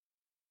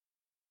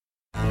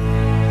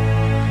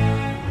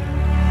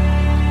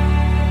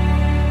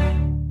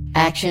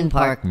Action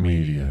Park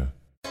Media.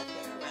 All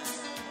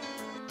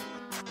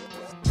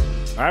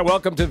right,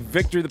 welcome to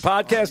Victory the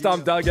Podcast.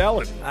 I'm Doug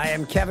Ellen. I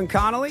am Kevin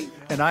Connolly.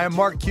 And I am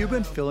Mark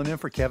Cuban, filling in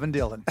for Kevin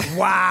Dillon.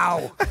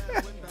 Wow.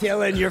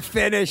 Dylan, you're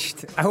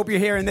finished. I hope you're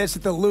hearing this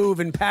at the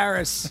Louvre in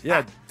Paris.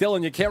 Yeah,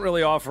 Dylan, you can't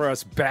really offer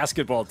us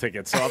basketball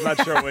tickets, so I'm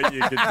not sure what you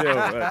can do.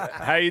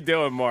 How you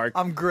doing, Mark?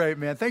 I'm great,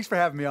 man. Thanks for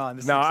having me on.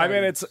 This is I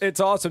exciting. mean, it's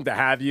awesome to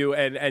have you.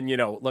 And you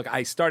know, look,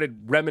 I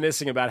started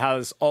reminiscing about how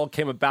this all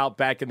came about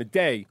back in the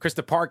day.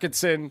 Krista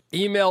Parkinson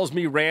emails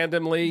me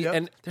randomly,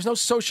 and there's no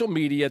social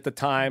media at the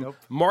time. Nope.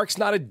 Mark's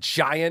not a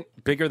giant,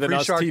 bigger than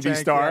us Pre-Shark TV Tank,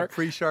 star. yeah,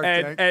 pre-Shark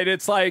and, Tank. And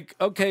it's like,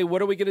 okay,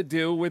 what are we going to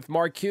do with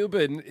Mark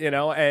Cuban? You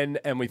know, and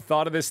we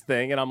thought of this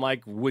thing, and I'm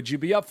like, would you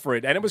be up for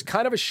it? And it was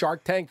kind of a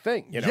Shark Tank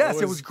thing. You know? Yes,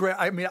 it was great.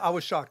 I mean, I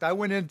was shocked. I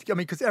went in,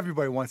 because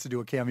everybody wants to do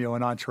a cameo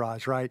in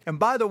Entourage, right? And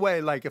by the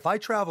way, like, if I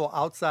travel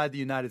outside the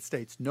United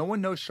States, no one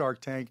knows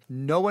Shark Tank,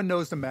 no one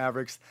knows the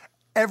Mavericks.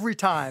 Every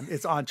time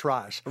it's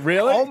Entourage.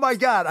 Really? Oh my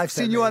God, I've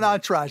seen you on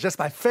Entourage. That's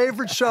my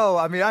favorite show.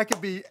 I mean, I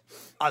could be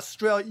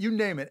Australia, you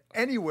name it,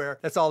 anywhere.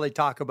 That's all they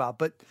talk about.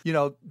 But, you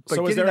know,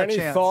 so is there any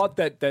thought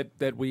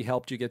that we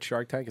helped you get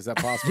Shark Tank? Is that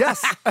possible?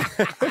 Yes,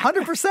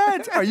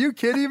 100%. Are you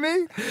kidding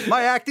me?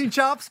 My acting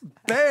chops,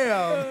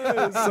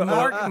 bam.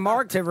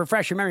 Mark, to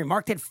refresh your memory,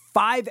 Mark did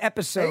 5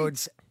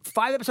 episodes.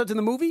 5 episodes in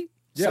the movie?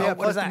 Yeah, So what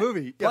plus is the that?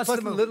 movie. Yeah, Plus plus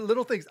the the movie.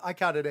 little things. I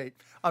counted 8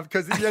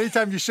 because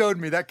anytime you showed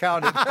me, that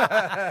counted.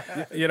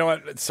 You know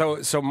what?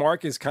 So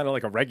Mark is kind of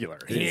like a regular.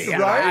 Yeah,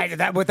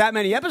 Right? with that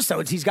many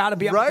episodes, he's got to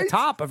be up at the Right?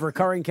 top of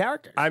recurring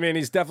characters. I mean,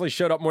 he's definitely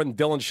showed up more than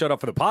Dylan showed up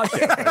for the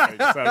podcast.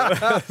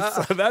 I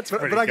think. So that's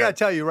pretty But I got to good.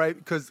 tell you, right,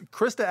 because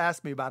Krista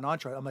asked me about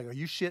Entourage. I'm like, are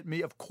you shitting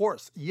me? Of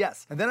course,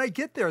 yes. And then I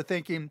get there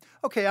thinking,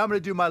 okay, I'm going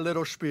to do my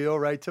little spiel,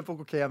 right,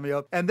 typical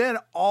cameo. And then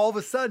all of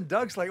a sudden,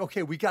 Doug's like,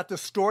 okay, we got the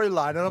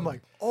storyline. And I'm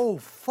like, oh,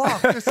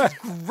 fuck, this is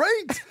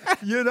great.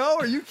 You know,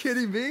 are you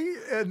kidding me?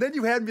 And then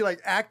you had me like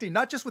acting,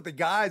 not just with the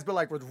guys, but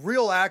like with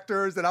real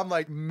actors. And I'm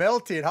like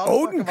melting. How the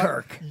fuck am I-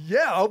 Odenkirk.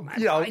 Yeah,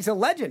 you know. He's a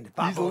legend.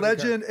 Bob He's a Odenkirk.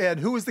 legend. And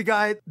who was the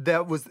guy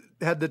that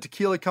had the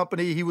tequila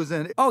company? He was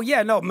in. Oh,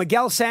 yeah, no,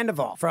 Miguel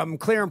Sandoval from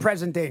Clear and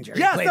Present Danger. He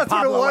Yes, played that's what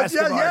it Pablo was.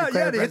 Escobar in Yeah.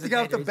 Clear and To hit the Present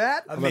guy with the Danger.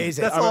 bat.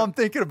 Amazing. That's all I'm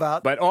thinking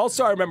about. But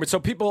also, I remember, so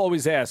people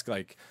always ask,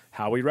 like,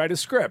 how we write a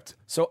script.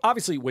 So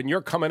obviously, when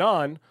you're coming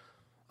on,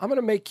 I'm going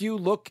to make you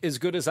look as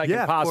good as I Yeah, can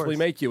of possibly course.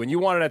 make you. And you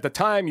wanted at the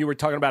time, you were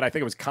talking about, I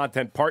think it was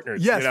content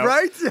partners. Yes, you know?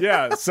 right?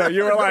 Yeah. So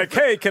you were like,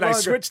 hey, can I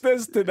Longer. switch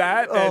this to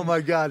that? Oh,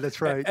 my God, that's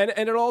right. And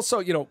it also,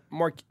 you know,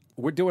 Mark,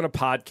 we're doing a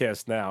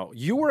podcast now.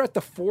 You were at the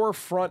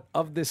forefront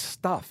of this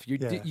stuff.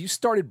 You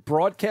started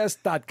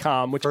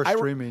broadcast.com, which First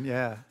streaming,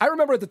 yeah. I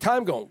remember at the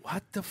time going,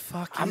 what the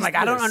fuck I'm is like,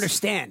 I don't this?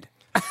 understand.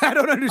 I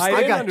don't understand. I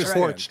I got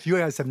understand. torched. You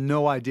guys have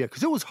no idea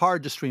because it was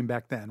hard to stream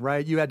back then,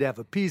 right? You had to have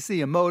a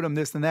PC, a modem,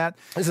 this and that.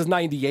 This is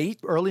 98.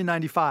 Early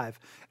 95.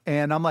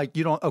 And I'm like,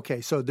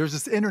 okay, so there's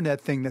this internet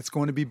thing that's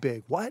going to be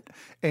big. What?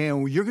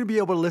 And you're going to be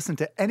able to listen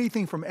to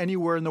anything from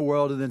anywhere in the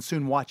world and then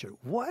soon watch it.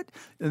 What?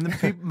 And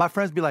then my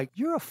friends be like,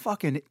 you're a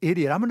fucking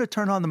idiot. I'm going to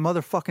turn on the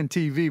motherfucking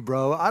TV,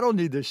 bro. I don't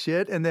need this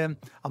shit. And then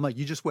I'm like,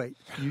 you just wait.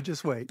 You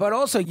just wait. But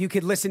also, you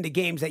could listen to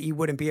games that you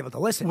wouldn't be able to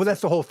listen Well, to.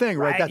 that's the whole thing,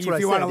 right? That's what I if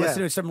said. you want to yeah.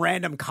 listen to some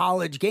random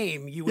college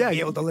game, you would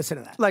be able to listen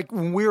to that. Like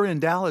when we were in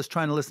Dallas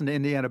trying to listen to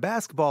Indiana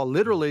basketball,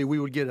 literally we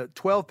would get a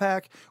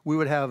 12-pack, we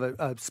would have a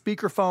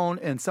speakerphone,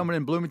 and someone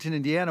in Bloomington,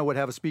 Indiana would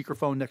have a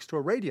speakerphone next to a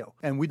radio.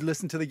 And we'd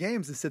listen to the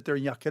games and sit there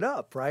and yuck it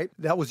up, right?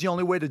 That was the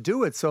only way to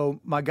do it.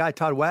 So my guy,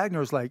 Todd Wagner,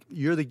 was like,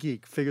 you're the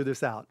geek. Figure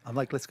this out. I'm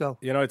like, let's go.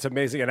 You know, it's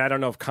amazing. And I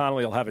don't know if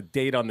Connolly will have a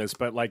date on this,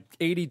 but like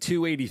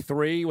 82,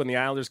 83, when the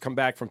Islanders come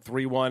back from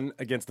 3-1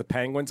 against the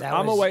Penguins. That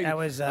I'm was- away that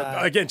was,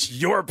 against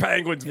your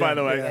Penguins, by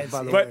the way. yeah,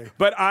 by the way.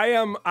 But I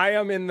am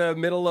in the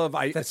middle of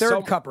The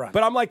third cup run.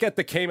 But I'm like at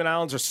the Cayman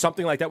Islands or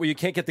something like that where you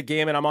can't get the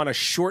game and I'm on a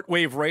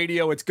shortwave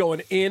radio. It's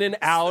going in and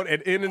out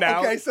and in and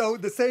out. Okay, so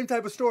the same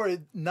type of story.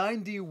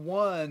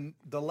 91,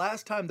 the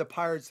last time the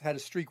Pirates had a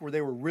streak where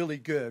they were really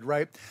good,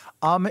 right?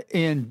 I'm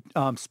in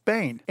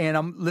Spain, and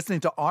I'm listening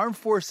to Armed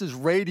Forces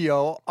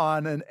radio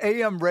on an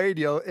AM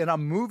radio, and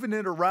I'm moving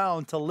it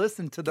around to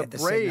listen to the Get the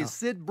signal. Braves,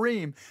 Sid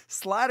Bream,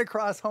 slide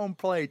across home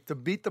plate to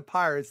beat the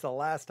Pirates the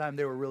last time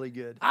they were really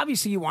good.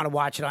 Obviously, you want to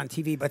watch it on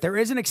TV, but there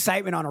is an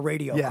excitement on a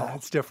radio Yeah, call.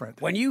 it's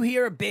different. When you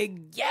hear a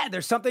big,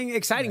 there's something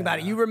exciting about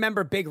it. You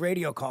remember big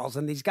radio calls,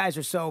 and these guys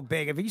are so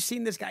big. Have you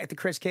seen this guy, the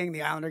Chris King,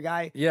 the Islander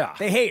guy? Yeah.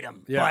 They hate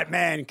him. Yeah. But,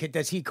 man,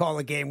 does he call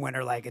a game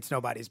winner like it's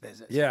nobody's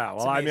business? Yeah, It's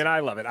well, I amazing. mean, I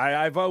love it.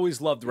 I've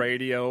always loved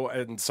radio,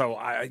 and so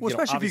I, Well,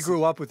 especially if you obviously-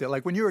 grew up with it.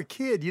 Like when you were a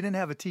kid, you didn't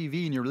have a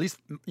TV in your, at least,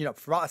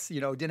 for us,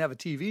 didn't have a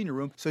TV in your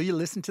room. So you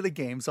listened to the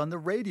games on the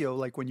radio,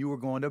 like when you were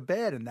going to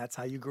bed, and that's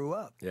how you grew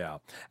up. Yeah.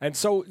 And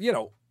so,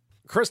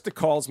 Krista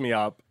calls me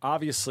up.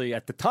 Obviously,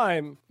 at the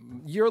time,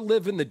 you're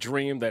living the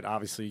dream that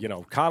obviously,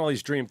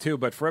 Connolly's dream too,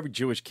 but for every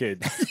Jewish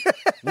kid,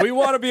 We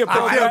want to be a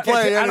pro. I don't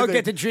anything.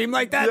 get to dream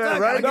like that. Yeah,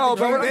 Doug. right? I don't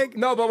get to dream big.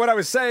 No, but what I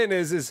was saying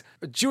is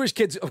Jewish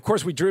kids, of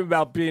course, we dream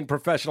about being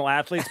professional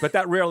athletes, but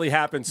that rarely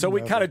happens. So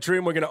we kind of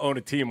dream we're going to own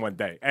a team one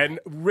day. And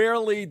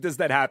rarely does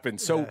that happen.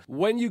 So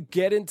when you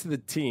get into the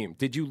team,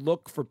 did you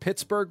look for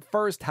Pittsburgh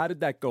first? How did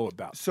that go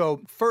about?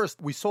 So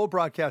first, we sold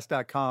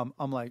broadcast.com.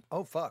 I'm like,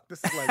 oh, fuck.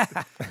 This is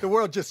like the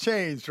world just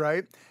changed,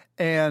 right?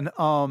 And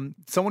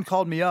someone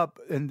called me up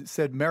and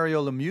said,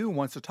 Mario Lemieux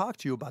wants to talk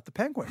to you about the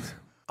Penguins.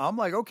 I'm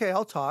like, okay,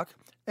 I'll talk.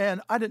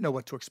 And I didn't know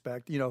what to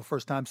expect,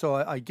 first time. So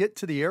I get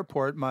to the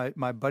airport. My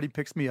buddy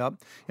picks me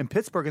up in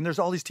Pittsburgh, and there's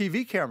all these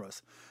TV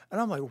cameras. And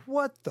I'm like,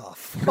 what the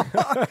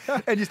fuck?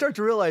 And you start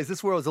to realize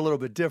this world is a little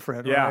bit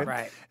different,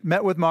 right?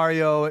 Met with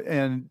Mario,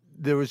 and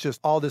there was just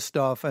all this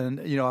stuff. And,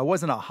 I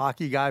wasn't a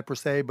hockey guy per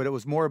se, but it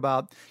was more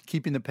about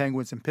keeping the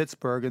Penguins in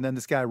Pittsburgh. And then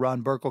this guy,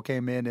 Ron Burkle,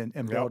 came in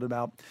and bailed him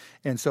out.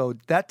 And so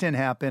that didn't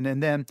happen.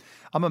 And then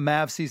I'm a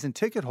Mavs season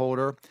ticket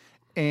holder.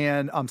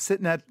 And I'm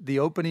sitting at the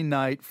opening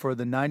night for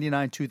the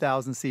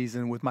 99-2000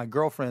 season with my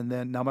girlfriend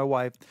then, now my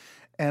wife.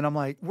 And I'm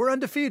like, we're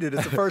undefeated.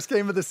 It's the first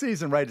game of the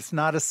season, right? It's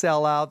not a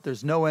sellout.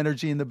 There's no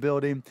energy in the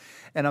building.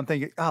 And I'm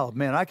thinking, oh,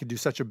 man, I could do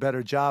such a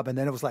better job. And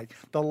then it was like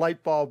the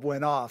light bulb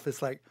went off.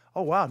 It's like,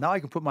 oh, wow, now I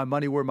can put my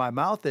money where my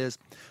mouth is.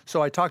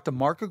 So I talked to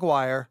Mark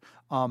Aguirre,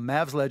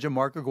 Mavs legend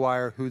Mark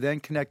Aguirre, who then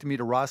connected me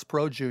to Ross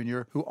Perot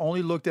Jr., who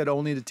only looked at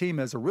owning the team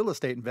as a real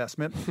estate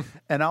investment.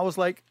 And I was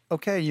like,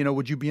 okay,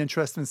 would you be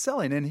interested in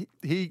selling? And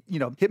he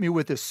hit me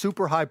with this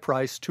super high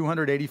price,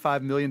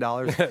 $285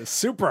 million.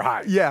 Super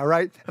high. Yeah,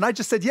 right. And I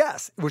just said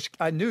yes, which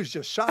I knew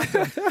just shocked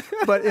him.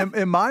 But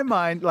in my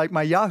mind, like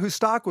my Yahoo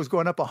stock was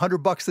going up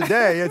 $100 a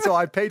day. And so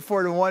I paid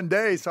for it in one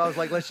day. So I was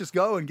like, let's just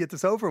go and get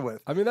this over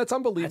with. I mean, that's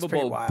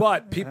unbelievable.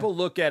 But people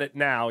look at it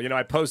now.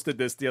 I posted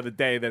this the other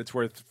day that it's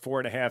worth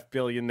 $4.5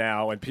 billion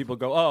now, and people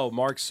go, oh,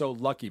 Mark's so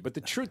lucky. But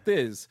the truth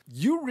is,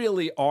 you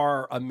really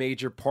are a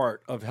major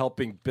part of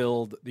helping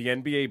build the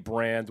NBA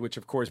brand, which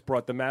of course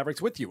brought the Mavericks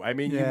with you. I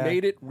mean, you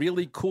made it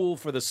really cool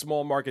for the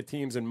small market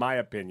teams, in my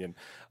opinion.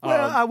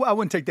 Well, I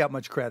wouldn't take that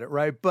much credit,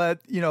 right?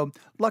 But,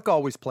 luck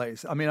always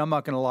plays. I mean, I'm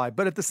not going to lie.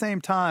 But at the same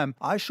time,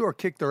 I sure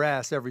kicked their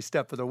ass every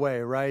step of the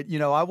way, right?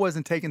 I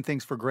wasn't taking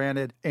things for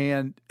granted,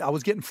 and I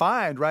was getting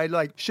fined, right?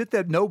 Like shit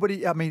that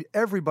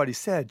everybody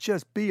said,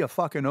 just be a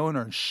fucking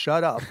owner and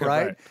shut up,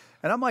 right?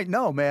 And I'm like,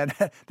 no, man,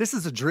 this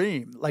is a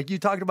dream. Like you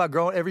talked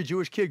about every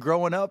Jewish kid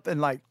growing up, and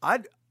like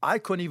I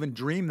couldn't even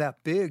dream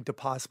that big to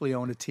possibly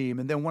own a team.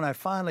 And then when I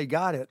finally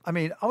got it,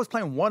 I was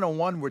playing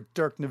one-on-one with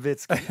Dirk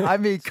Nowitzki. I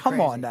mean, come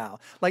on now.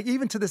 Like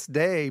even to this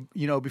day,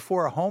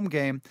 before a home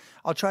game,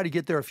 I'll try to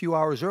get there a few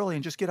hours early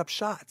and just get up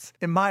shots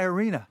in my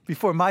arena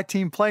before my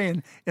team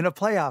playing in a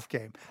playoff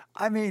game.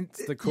 I mean,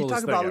 it's the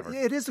coolest thing ever.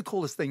 It is the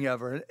coolest thing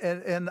ever.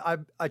 And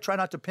I try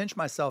not to pinch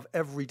myself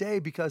every day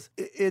because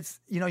it's,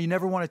 you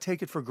never want to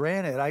take it for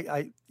granted.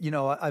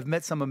 I've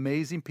met some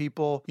amazing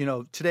people.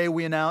 Today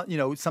we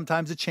announced,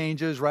 sometimes it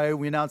changes, right?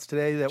 We announced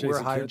today that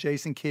we're hiring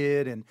Jason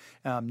Kidd and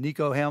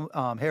Nico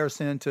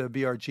Harrison to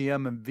be our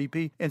GM and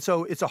VP. And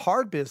so it's a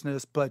hard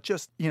business, but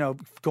just,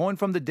 going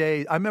from the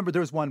day, I remember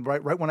there was one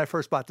right when I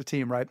first bought the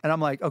team, right? And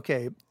I'm like,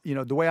 okay,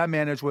 the way I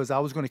managed was I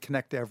was going to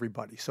connect to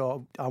everybody.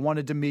 So I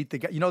wanted to meet the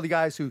guy, the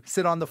guys who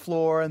sit on the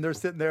floor and they're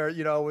sitting there,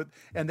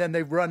 and then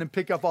they run and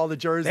pick up all the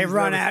jerseys. They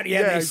run out,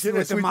 they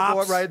sweep the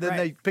mops, right? Then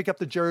they pick up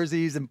the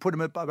jerseys and put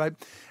them in, right?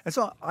 And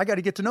so I got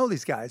to get to know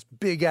these guys.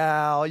 Big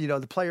Al,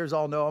 the players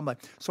all know. I'm like,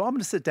 so I'm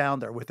going to sit down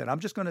there with it. I'm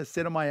just going to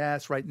sit on my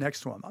ass right next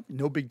to him.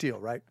 No big deal,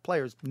 right?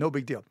 Players, no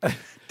big deal.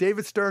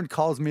 David Stern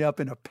calls me up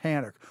in a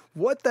panic.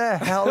 What the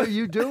hell are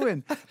you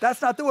doing?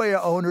 That's not the way an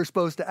owner's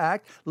supposed to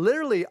act.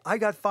 Literally, I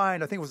got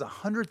fined, I think it was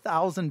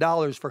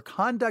 $100,000 for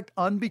conduct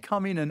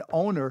unbecoming an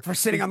owner. For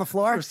sitting on the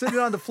floor? For sitting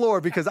on the floor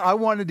because I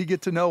wanted to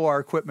get to know our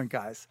equipment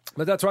guys.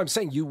 But that's what I'm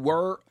saying. You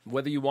were,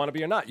 whether you want to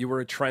be or not, you were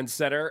a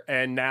trendsetter,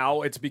 and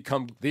now it's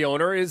become, the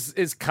owner is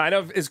kind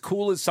of as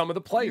cool as some of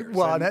the players.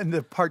 Well, and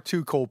the part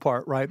two cool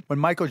part, right? When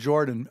Michael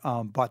Jordan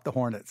bought the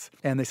Hornets,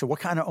 and they said,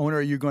 what kind of owner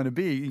are you going to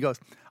be? He goes,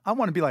 I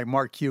want to be like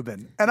Mark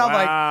Cuban. And I'm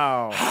like,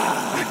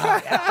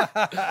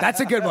 that's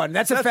a good one.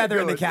 That's a feather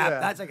in the cap. Yeah.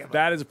 That's a good one.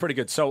 That is pretty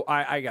good. So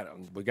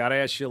we got to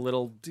ask you a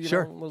little, a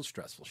little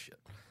stressful shit.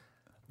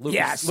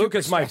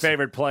 Luka's my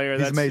favorite player.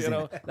 He's amazing.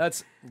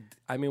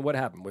 What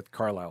happened with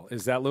Carlisle?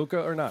 Is that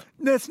Luka or not?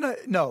 It's not.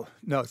 No,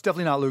 it's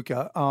definitely not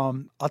Luka.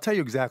 I'll tell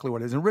you exactly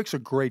what it is. And Rick's a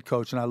great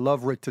coach, and I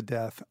love Rick to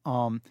death.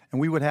 And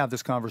we would have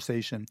this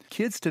conversation.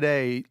 Kids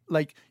today,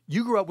 like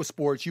you grew up with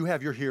sports, you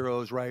have your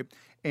heroes, right?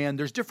 And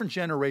there's different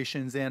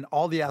generations, and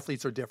all the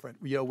athletes are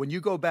different. When you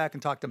go back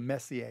and talk to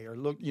Messier, or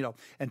look,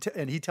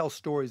 and he tells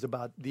stories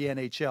about the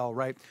NHL,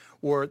 right?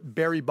 Or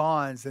Barry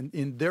Bonds and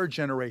in their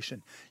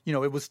generation,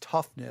 it was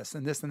toughness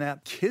and this and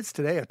that. Kids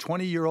today, a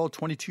 20-year-old,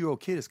 22-year-old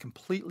kid is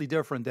completely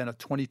different than a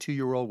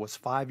 22-year-old was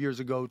 5 years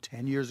ago,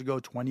 10 years ago,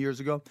 20 years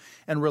ago.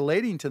 And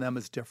relating to them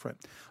is different.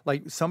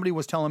 Like somebody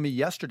was telling me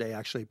yesterday,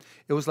 actually,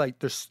 it was like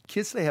there's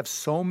kids today have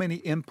so many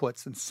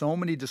inputs and so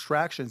many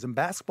distractions, and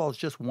basketball is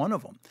just one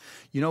of them.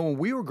 When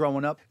we were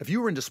growing up, if you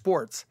were into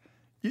sports,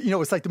 you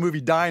know, it's like the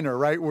movie Diner,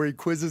 right, where he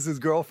quizzes his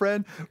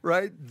girlfriend,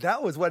 right?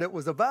 That was what it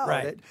was about.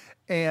 Right.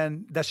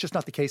 And that's just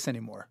not the case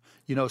anymore.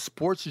 You know,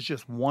 sports is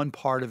just one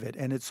part of it,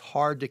 and it's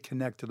hard to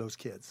connect to those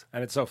kids.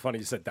 And it's so funny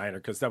you said Diner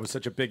because that was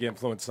such a big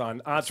influence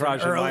on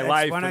Entourage in my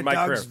life and my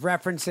career. One of Doug's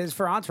references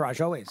for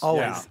Entourage, always.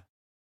 Always. Yeah.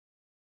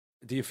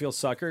 Do you feel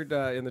suckered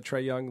in the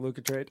Trae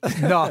Young-Luka trade?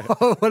 No.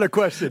 What a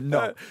question.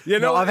 No. You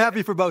know, no, I'm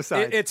happy for both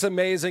sides. It's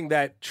amazing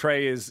that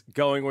Trae is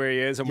going where he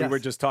is, and we were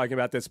just talking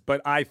about this,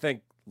 but I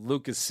think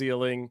Luka's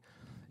ceiling,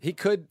 he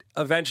could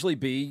eventually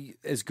be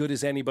as good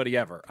as anybody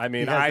ever. I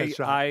mean,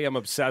 I am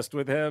obsessed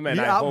with him, and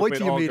I hope wait it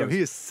till you all meet goes. him.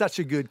 He is such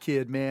a good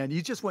kid, man.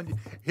 You just want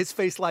his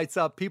face lights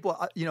up. People,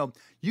 you know,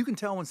 you can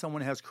tell when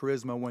someone has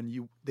charisma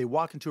when they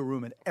walk into a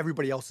room and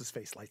everybody else's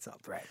face lights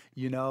up. Right.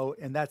 You know,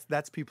 and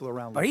that's people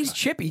around. But he's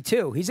chippy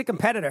too. He's a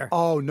competitor.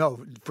 Oh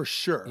no, for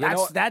sure.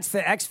 That's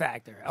the X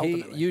factor.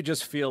 You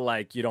just feel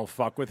like you don't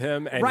fuck with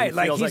him, and right? he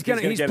Like feels he's like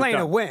gonna he's playing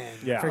to it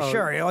win for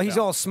sure. You know, he's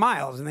all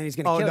smiles, and then he's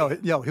gonna kill you.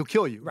 No, he'll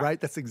kill you. Right?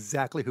 That's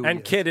exactly who. And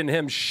he is. Kid and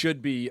him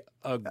should be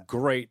a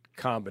great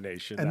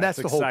combination. And that's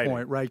the exciting. whole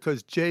point, right?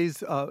 Because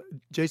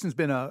Jason's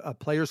been a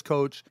player's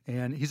coach,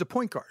 and he's a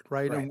point guard,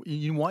 right? And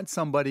you want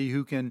somebody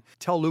who can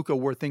tell Luka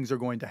where things are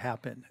going to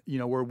happen, you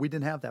know, where we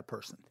didn't have that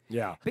person.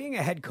 Yeah. Being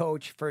a head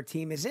coach for a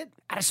team, is it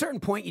at a certain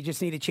point you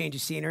just need to change the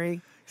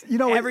scenery? You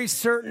know,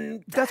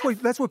 That's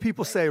that's what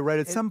people say, right?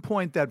 At some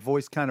point, that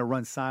voice kind of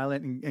runs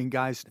silent, and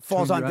guys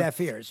falls tune on you out.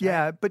 deaf ears. Right?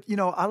 Yeah, but you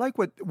know, I like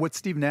what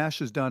Steve Nash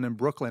has done in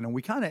Brooklyn, and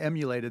we kind of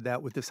emulated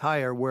that with this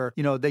hire, where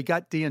you know they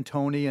got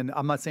D'Antoni, and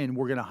I'm not saying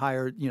we're going to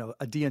hire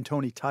a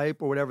D'Antoni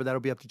type or whatever. That'll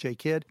be up to J.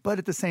 Kidd, but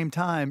at the same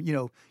time, you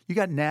know, you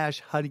got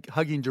Nash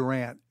hugging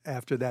Durant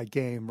after that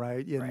game,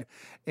 right?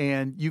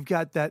 And you've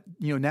got that.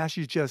 You know, Nash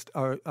is just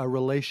a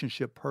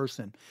relationship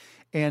person.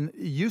 And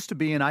it used to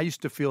be, and I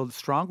used to feel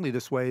strongly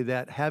this way,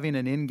 that having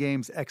an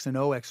in-games X and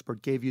O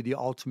expert gave you the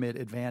ultimate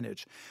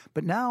advantage.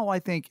 But now I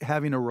think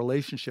having a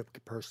relationship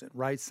person,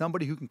 right?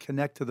 Somebody who can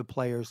connect to the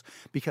players,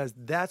 because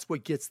that's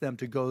what gets them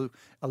to go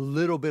a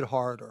little bit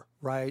harder,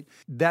 right?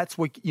 That's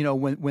what, you know,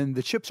 when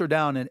the chips are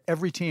down and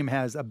every team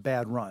has a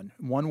bad run,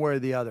 one way or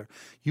the other,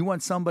 you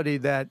want somebody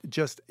that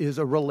just is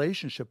a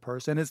relationship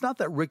person. It's not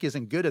that Rick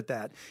isn't good at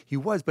that. He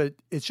was, but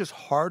it's just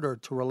harder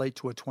to relate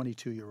to a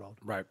 22-year-old.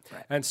 Right.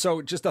 And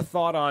so just a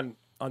thought on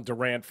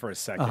Durant for a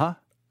second.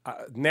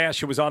 Nash,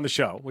 who was on the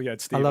show. We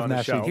had Steve on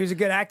the show. He was a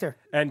good actor.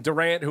 And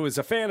Durant, who is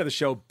a fan of the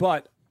show,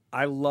 but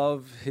I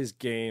love his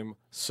game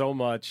so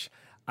much.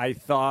 I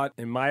thought,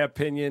 in my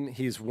opinion,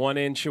 he's 1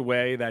 inch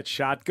away. That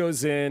shot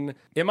goes in.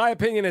 In my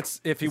opinion,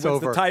 if he wins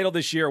over. the title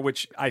this year,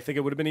 which I think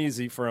it would have been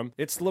easy for him,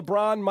 it's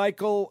LeBron,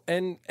 Michael,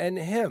 and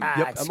him.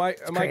 Am I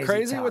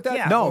crazy with that?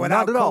 Yeah, No,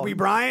 without not at all. Kobe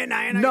Bryant.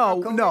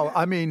 No.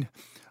 I mean,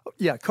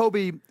 yeah,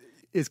 Kobe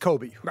is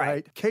Kobe,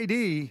 Right.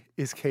 KD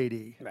is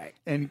KD. Right.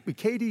 And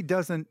KD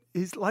doesn't,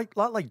 he's a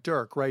lot like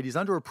Dirk, right? He's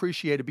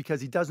underappreciated because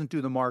he doesn't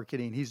do the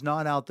marketing. He's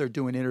not out there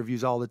doing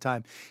interviews all the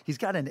time. He's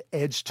got an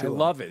edge to him. I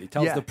love it. He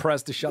tells the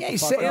press to shut the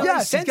fuck up.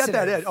 Yes, he's got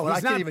that edge. Oh, He's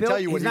I can't not even built- tell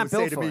you what he's he not would say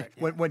built to for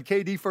me it. when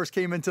KD first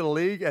came into the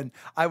league, and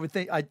I would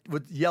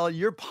yell,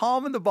 "You're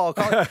palming the ball,"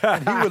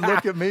 and he would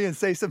look at me and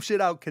say some shit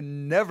I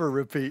can never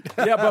repeat.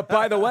 Yeah, but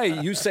by the way,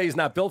 you say he's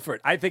not built for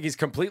it. I think he's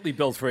completely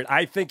built for it.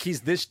 I think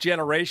he's this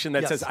generation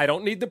that says, I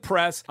don't need the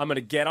press. I'm going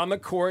to get on the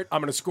court.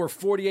 I'm going to score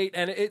 48.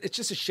 And it's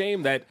just a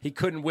shame that he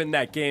couldn't win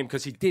that game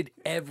because he did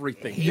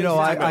everything. You know,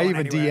 I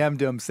even anywhere.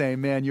 DM'd him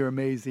saying, "Man, you're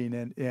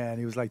amazing," and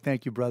he was like,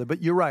 "Thank you, brother."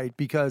 But you're right,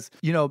 because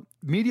you know,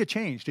 media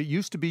changed. It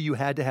used to be you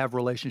had to have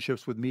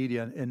relationships with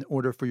media in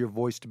order for your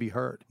voice to be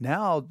heard.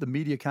 Now the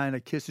media kind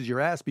of kisses your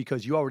ass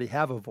because you already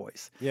have a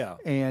voice. Yeah.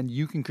 And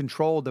you can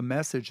control the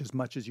message as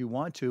much as you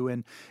want to.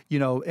 And you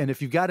know, and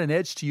if you've got an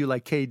edge to you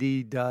like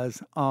KD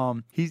does,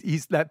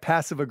 he's that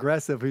passive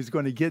aggressive who's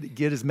going to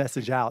get his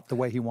message out the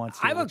way he wants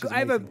to. I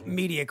have a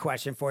media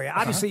question for you.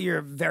 Obviously,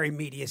 you're very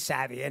media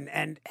savvy,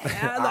 and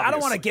I don't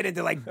want to get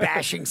into like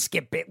bashing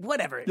Skip Bit,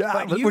 whatever. Yeah,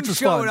 but you which was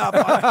showed fun.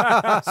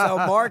 up. So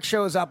Mark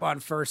shows up on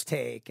First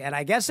Take, and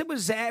I guess it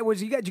was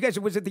you guys.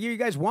 Was it the year you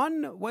guys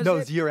won? No, it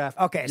was the year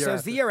after. Okay, so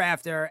it's the year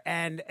after,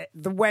 and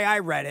the way I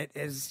read it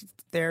is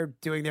they're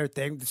doing their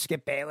thing,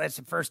 Skip Bayless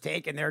at First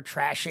Take, and they're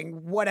trashing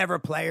whatever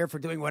player for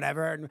doing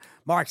whatever. And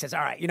Mark says,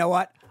 "All right, you know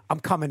what? I'm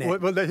coming in."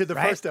 Well, the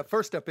right?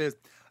 first step is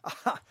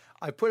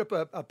I put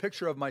up a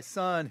picture of my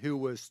son who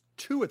was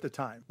 2 at the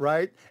time,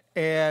 right?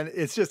 And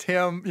it's just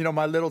him, you know,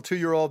 my little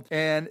 2-year-old.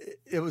 And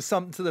it was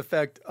something to the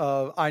effect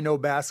of, "I know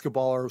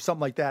basketball," or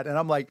something like that. And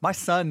I'm like, my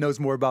son knows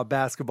more about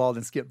basketball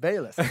than Skip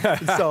Bayless.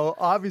 So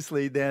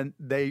obviously then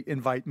they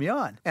invite me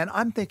on. And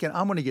I'm thinking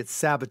I'm going to get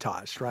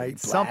sabotaged,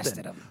 right?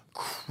 Blasted him.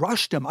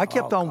 Crushed him. I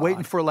kept on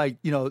waiting for, like,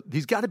 you know,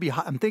 he's got to be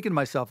hot. I'm thinking to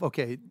myself,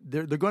 okay,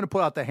 they're going to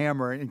pull out the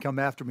hammer and come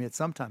after me at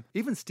some time.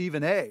 Even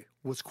Stephen A.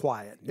 was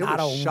quiet. It Not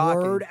was a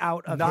shocking. word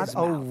out of Not his a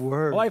mouth.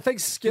 word. Well, I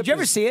think Skip. Did you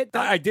ever see it?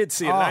 I did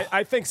see it. Oh,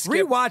 I think Skip.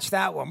 Rewatch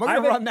that one. We're going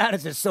to think- run that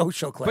as a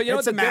social clip. But you know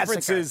It's what the a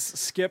difference massacre. is?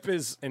 Skip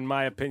is, in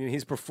my opinion,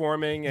 he's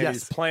performing and Yes,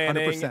 he's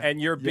planning, 100%. and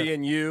you're Yes.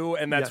 being you,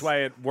 and that's Yes. why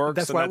it works,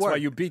 That's and why it that's why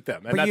worked. you beat them.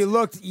 And But that's,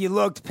 you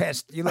looked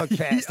pissed. You looked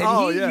pissed. And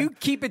Oh, yeah. you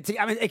keep it.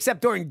 I mean,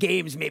 except during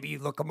games, maybe you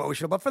look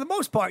emotional. But for the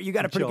most part, you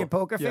got a pretty Chill. good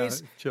poker Yeah,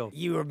 face. chill.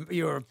 You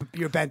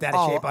were bent out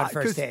of shape on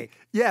first 'cause, take.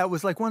 Yeah, it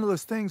was like one of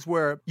those things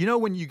where, you know,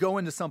 when you go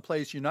into some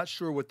place, you're not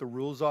sure what the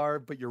rules are,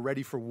 but you're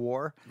ready for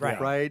war,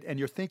 right? And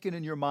you're thinking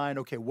in your mind,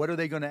 okay, what are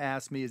they going to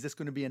ask me? Is this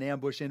going to be an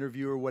ambush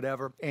interview or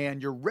whatever?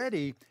 And you're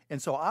ready.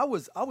 And so I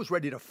was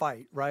ready to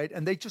fight, right?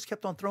 And they just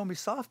kept on throwing me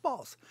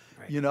softballs,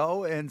 you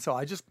know? And so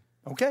I just,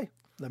 okay,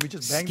 let me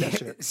just bang that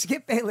shit.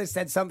 Skip Bayless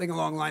said something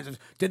along the lines of,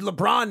 "Did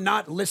LeBron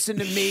not listen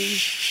to me?"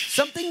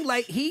 Something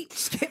like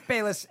Skip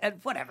Bayless, and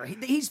whatever.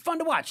 He's fun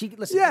to watch.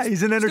 Yeah,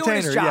 he's an doing his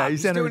entertainer. job. Yeah,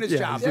 he's doing his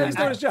job. Yeah, he's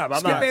doing his job.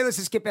 Skip Bayless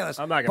is Skip Bayless.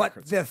 I'm not gonna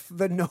But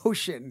the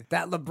notion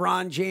that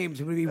LeBron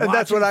James would be And watching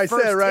that's what I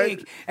first said, right?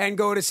 take and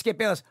go to Skip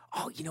Bayless.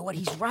 Oh, you know what?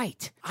 He's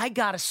right. I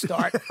got to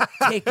start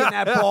taking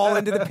that ball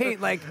into the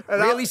paint. Like,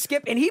 really,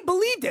 Skip? And he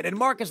believed it. And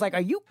Mark is like, are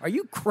you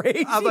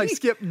crazy? I'm like,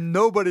 Skip,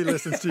 nobody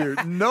listens to you.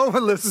 No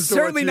one listens to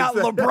Certainly what you not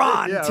say.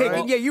 LeBron Yeah, taking.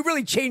 right? Yeah, you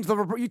really changed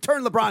you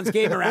turned LeBron's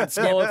game around,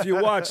 Skip. well, if you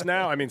watch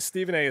now, I mean,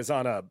 Stephen A. is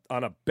on a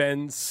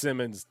Ben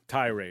Simmons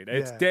tirade.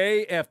 It's Yeah.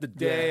 day after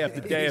day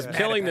after day He's of mad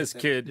killing about this it.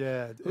 kid.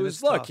 Yeah, and who's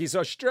it's look, tough. he's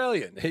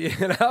Australian. He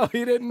didn't. He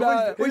he's didn't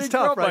tough,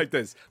 grow up right? like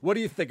this. What do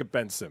you think of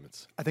Ben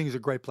Simmons? I think he's a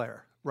great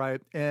player,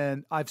 right?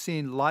 And I've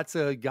seen lots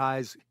of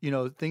guys, you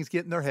know, things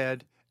get in their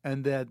head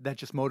and that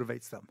just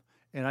motivates them.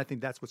 And I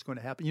think that's what's going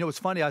to happen. You know, it's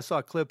funny. I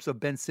saw clips of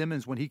Ben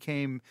Simmons when he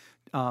came,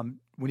 when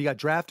he got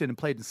drafted and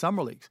played in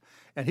summer leagues,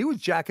 and he was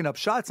jacking up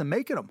shots and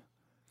making them.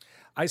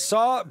 I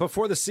saw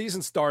before the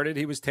season started,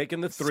 he was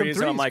taking the threes,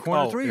 and I'm threes, like,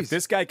 corner oh, threes. if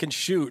this guy can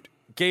shoot,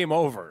 game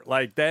over.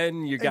 Like,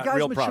 then you got guys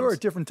real mature problems. at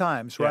different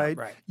times, Yeah, right?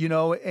 right. You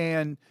know,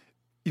 and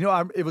you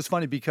know, it was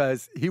funny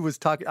because he was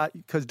talking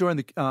because during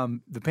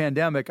the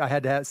pandemic, I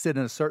had to sit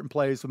in a certain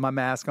place with my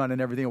mask on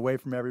and everything away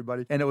from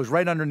everybody, and it was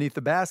right underneath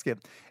the basket.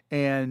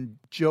 And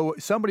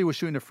somebody was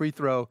shooting a free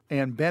throw,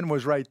 and Ben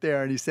was right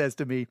there, and he says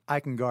to me, "I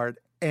can guard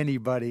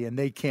anybody and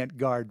they can't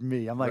guard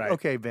me." I'm like, Right.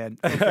 okay, Ben,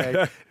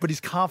 okay. But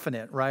he's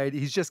confident, right?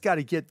 He's just got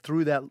to get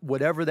through that,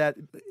 whatever that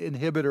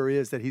inhibitor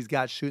is that he's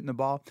got shooting the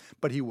ball,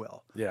 but he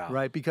will. Yeah.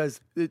 Right? Because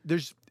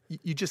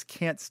you just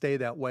can't stay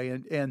that way.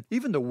 And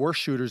even the worst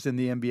shooters in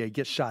the NBA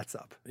get shots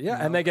up. Yeah, you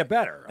know? and they get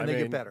better. And they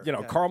get better, You know,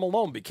 yeah. Karl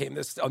Malone became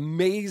this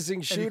amazing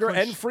he shooter could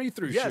and free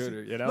throw Yes.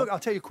 shooter. You know, Look, I'll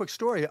tell you a quick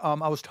story.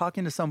 I was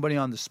talking to somebody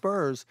on the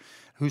Spurs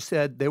who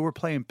said they were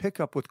playing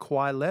pickup with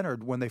Kawhi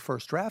Leonard when they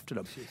first drafted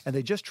him, and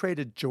they just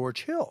traded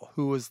George Hill,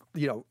 who was,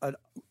 you know, an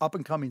up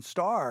and coming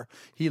star.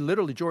 He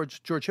literally George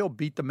Hill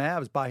beat the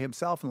Mavs by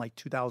himself in like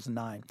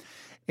 2009,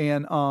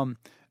 and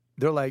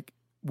they're like,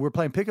 we're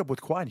playing pickup with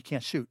Kawhi, and he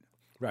can't shoot.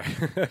 right?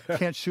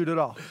 Can't shoot at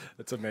all.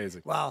 That's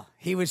amazing. Well,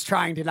 he was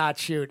trying to not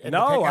shoot. In the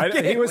No, pickup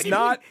game. he was What do you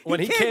not mean? when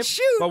he can't came.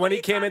 Shoot. But What when are he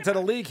you came talking into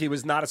the league, he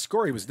was not a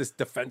scorer. He was this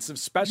defensive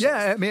specialist.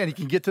 Yeah, man, he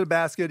can get to the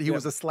basket. He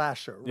was a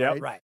slasher, right?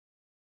 Yep. Right.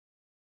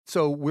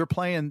 So we're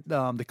playing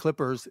the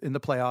Clippers in the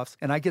playoffs,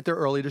 and I get there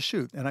early to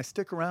shoot. And I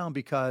stick around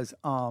because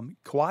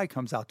Kawhi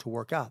comes out to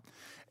work out.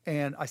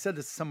 And I said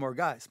this to some more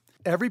guys.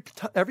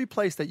 Every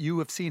place that you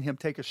have seen him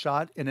take a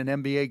shot in an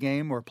NBA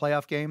game or a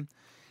playoff game,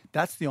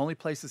 that's the only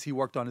places he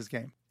worked on his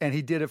game. And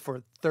he did it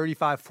for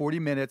 35, 40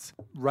 minutes,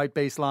 right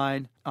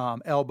baseline,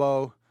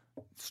 elbow,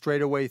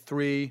 straightaway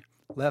three,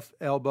 left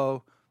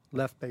elbow,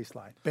 left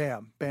baseline.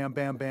 Bam, bam,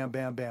 bam, bam,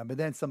 bam, bam. And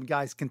then some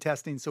guys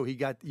contesting, so he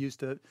got used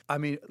to, I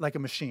mean, like a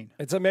machine.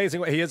 It's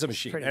amazing. He is a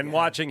machine. And good.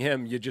 watching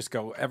him, you just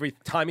go, every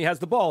time he has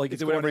the ball, he can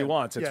do whatever he going in.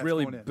 wants. It's Yeah, it's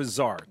really going in.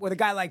 bizarre. With a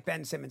guy like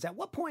Ben Simmons, at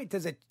what point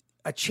does is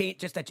a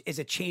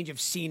change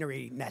of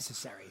scenery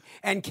necessary?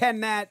 And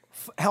can that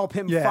help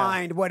him Yeah.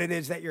 find what it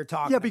is that you're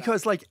talking Yeah, about?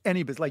 because like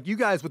any business, like you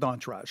guys with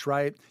Entourage,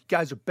 right? You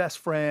guys are best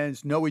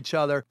friends, know each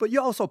other, but you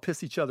also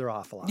piss each other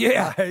off a lot.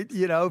 Yeah. Right?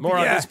 You know? More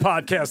on yeah. this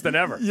podcast than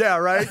ever. Yeah,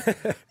 right?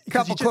 a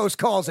couple close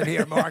calls in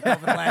here, Mark,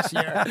 over the last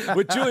year.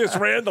 With Julius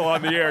Randle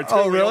on the air, too.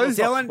 Oh, really?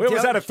 We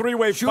almost had a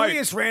three-way fight.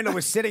 Julius Randle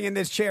was sitting in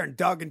this chair, and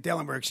Doug and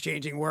Dylan were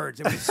exchanging words.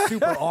 It was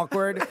super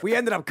awkward. We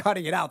ended up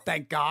cutting it out,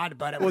 thank God.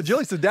 But it Well, was,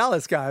 Julius is a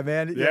Dallas guy,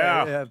 man. Yeah.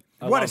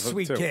 I what a love him,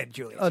 sweet too. kid,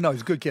 Julius. Oh, no, he's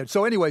a good kid.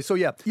 So anyway, so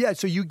yeah.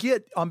 So you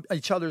get on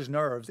each other's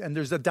nerves, and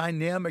there's a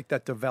dynamic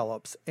that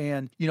develops.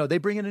 And, you know, they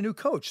bring in a new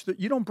coach.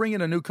 You don't bring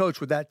in a new coach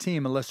with that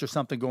team unless there's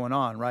something going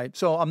on, right?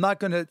 So I'm not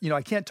going to,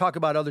 I can't talk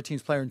about other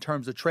teams' player in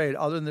terms of trade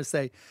other than to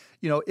say,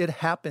 it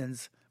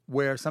happens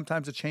where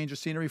sometimes a change of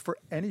scenery for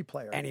any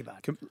player. Anybody.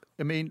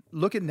 I mean,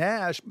 look at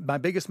Nash, my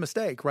biggest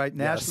mistake, right?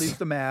 Nash leaves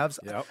the Mavs.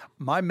 Yep.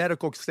 My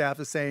medical staff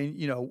is saying,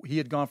 he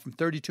had gone from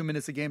 32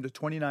 minutes a game to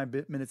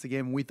 29 minutes a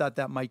game, and we thought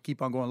that might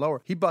keep on going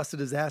lower. He busted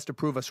his ass to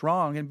prove us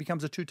wrong and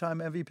becomes a 2-time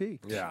MVP.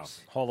 Yeah,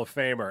 Hall of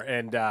Famer.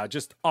 And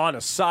just on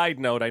a side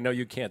note, I know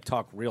you can't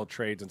talk real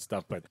trades and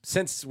stuff, but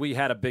since we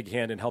had a big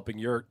hand in helping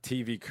your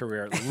TV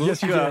career,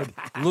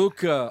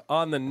 Luka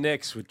on the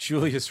Knicks with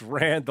Julius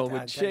Randle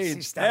would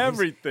change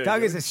everything.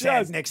 Doug is a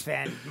sad Knicks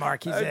fan,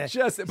 Mark.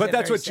 But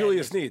that's what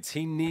Julius needs.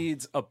 He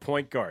needs a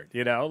point guard,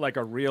 like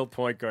a real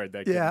point guard.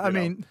 That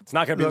can, it's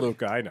not going to be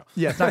Luka. I know.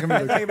 Yeah, it's not going to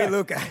be Luka. It's not going to be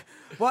Luka.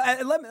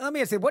 Well, let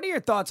me ask you, what are your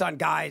thoughts on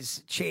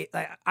guys?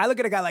 I look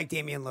at a guy like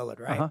Damian Lillard,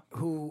 right?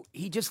 Who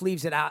he just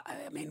leaves it out.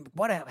 I mean,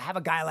 have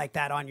a guy like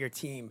that on your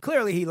team.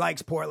 Clearly, he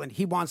likes Portland.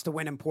 He wants to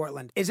win in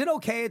Portland. Is it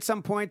okay at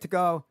some point to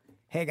go,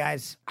 hey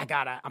guys,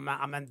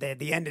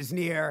 the end is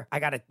near. I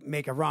gotta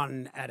make a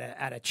run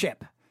at a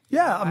chip.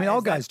 Yeah, I mean,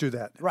 all guys do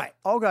that. Right.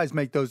 All guys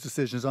make those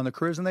decisions on the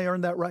careers, and they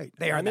earn that right.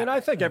 I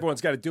think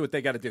everyone's got to do what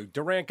they got to do.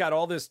 Durant got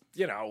all this,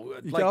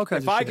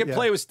 if I could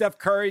play with Steph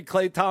Curry,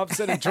 Klay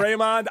Thompson, and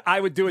Draymond,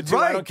 I would do it too.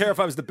 Right. I don't care if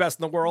I was the best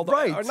in the world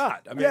or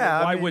not. I mean,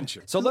 why wouldn't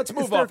you? So let's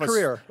move off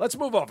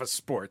of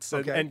sports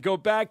and go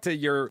back to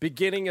your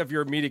beginning of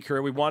your media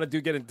career. We want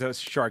to get into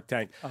Shark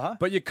Tank,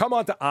 but you come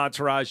on to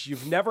Entourage.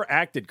 You've never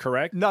acted,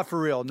 correct? Not for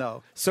real,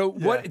 no. So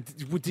what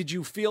did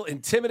you feel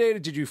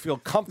intimidated? Did you feel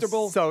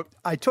comfortable? So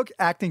I took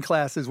acting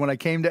classes when I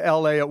came to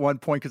LA at one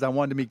point because I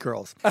wanted to meet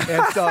girls.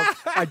 And so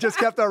I just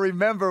kept on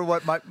remember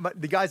what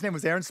the guy's name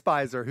was Aaron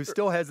Spicer, who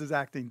still has his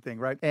acting thing,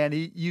 right? And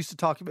he used to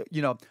talk about,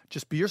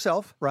 just be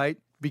yourself, right?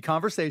 Be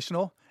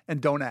conversational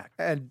and don't act.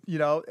 And,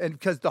 and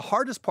because the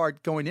hardest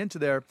part going into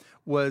there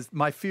was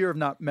my fear of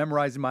not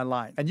memorizing my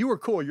line. And you were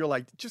cool. You're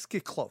like, just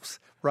get close,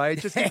 right?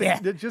 Just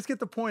get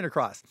the point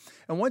across.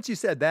 And once you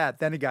said that,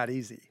 then it got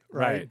easy.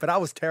 Right. But I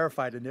was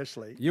terrified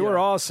initially. You were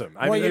awesome.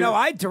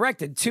 I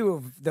directed 2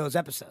 of those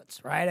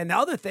episodes, right? And the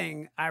other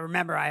thing I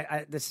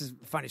remember, this is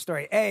a funny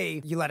story.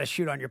 You let us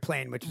shoot on your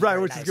plane, which is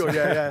nice. Is good.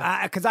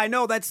 Yeah. Because I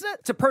know it's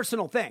a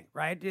personal thing,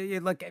 right? You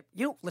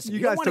listen.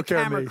 You guys don't want a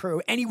camera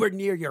crew anywhere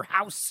near your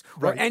house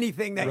or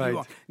anything that you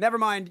want. Never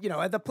mind,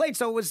 the plane.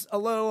 So it was a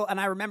little. And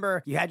I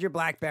remember you had your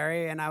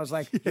BlackBerry, and I was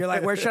like, you're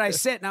like, where should I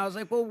sit? And I was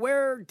like, well,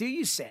 where do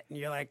you sit? And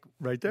you're like,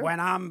 right there. When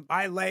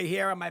I lay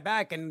here on my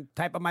back and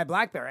type on my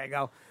BlackBerry, I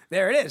go,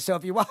 there it is. So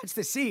if you watch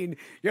the scene,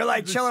 you're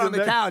like chilling on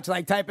the couch,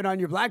 like typing on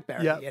your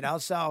BlackBerry,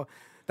 So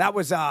that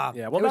was well,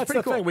 that's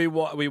the cool thing.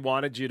 We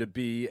wanted you to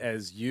be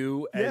as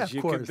you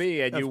could be,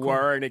 and you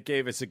were, and it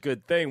gave us a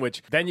good thing.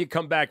 Which then you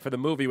come back for the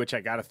movie, which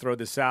I got to throw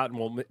this out, and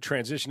we'll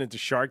transition into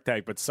Shark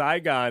Tank. But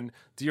Saigon,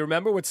 do you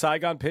remember what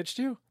Saigon pitched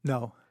you?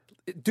 No.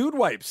 Dude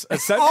wipes,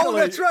 essentially. Oh,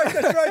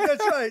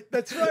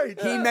 that's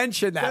right. He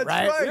mentioned that,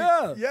 right?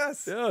 Yeah.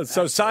 Yes. Yeah.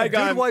 So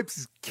Saigon. Dude wipes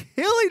is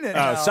killing it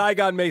now.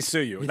 Saigon may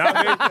sue you. Not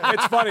me.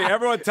 It's funny.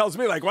 Everyone tells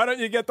me, why don't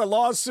you get the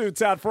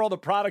lawsuits out for all the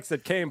products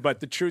that came? But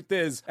the truth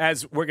is,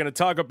 as we're going to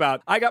talk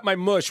about, I got my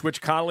mush, which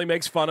Connolly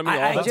makes fun of me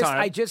all the time.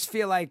 I just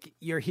feel like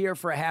you're here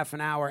for a half an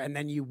hour, and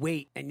then you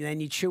wait, and then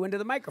you chew into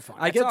the microphone.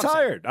 I get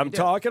tired. I'm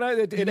talking.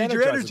 It you need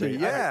your energy. Me.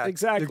 Yeah.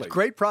 Exactly. It's a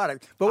great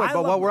product. But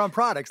while we're on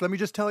products, let me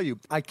just tell you,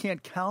 I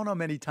can't count how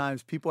many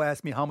times people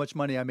ask me how much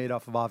money I made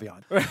off of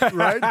Avion.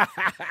 Right?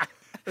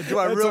 Do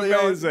I really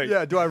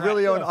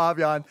own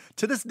Avion?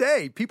 To this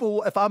day,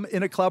 people, if I'm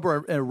in a club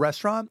or in a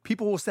restaurant,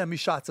 people will send me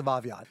shots of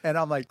Avion. And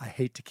I'm like, I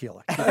hate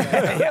tequila.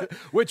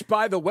 Which,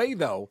 by the way,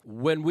 though,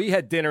 when we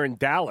had dinner in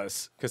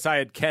Dallas, because I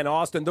had Ken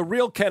Austin, the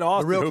real Ken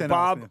Austin, who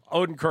Bob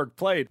Odenkirk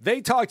played,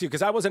 they talked to you,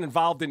 because I wasn't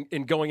involved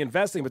in going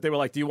investing, but they were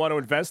like, do you want to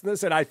invest in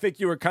this? And I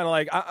think you were kind of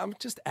like, I'm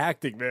just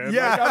acting, man.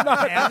 Yeah. I'm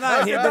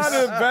not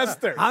an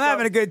investor. I'm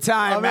having a good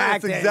time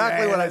acting. That's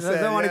exactly what I said.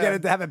 I don't want to get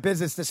into have a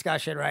business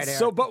discussion right here.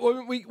 So, but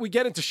when we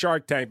get into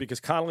Shark Tank, because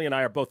Connolly and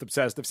I are both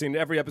obsessed. I've seen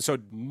every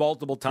episode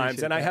multiple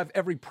times, and I have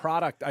every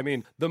product. I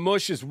mean, the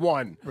mush is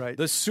one. Right.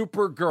 The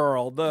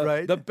Supergirl,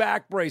 the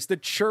back brace, the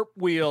chirp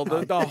wheel,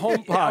 the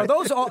home pod. Are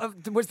those all,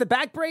 was the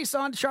back brace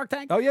on Shark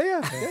Tank? Oh,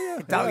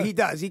 yeah. Doug, he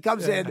does. He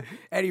comes in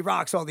and he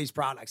rocks all these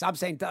products. I'm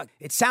saying, Doug,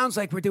 it sounds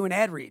like we're doing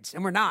ad reads,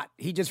 and we're not.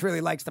 He just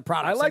really likes the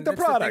products. I like the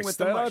products.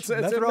 It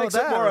makes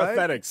it more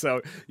authentic.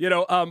 So,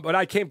 but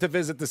I came to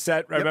visit the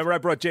set. Remember I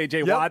brought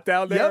J.J. Watt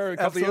down there a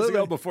couple of years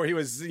ago before he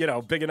was,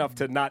 big enough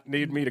to not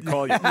need me to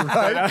call you.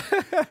 Right?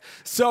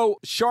 So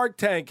Shark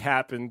Tank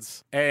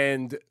happens,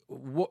 and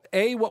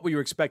what were you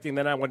expecting?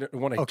 Then I want to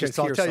okay, just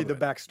so hear I'll tell you some the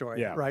of it. backstory.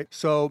 Yeah. Right.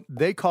 So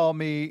they called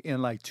me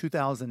in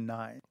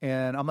 2009,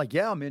 and I'm like,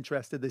 yeah, I'm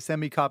interested. They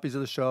send me copies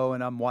of the show,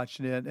 and I'm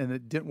watching it, and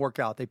it didn't work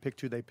out. They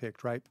picked who they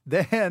picked. Right.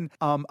 Then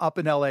I'm up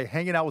in LA,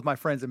 hanging out with my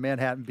friends in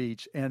Manhattan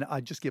Beach, and I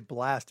just get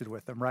blasted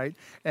with them. Right.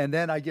 And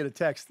then I get a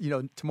text,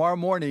 tomorrow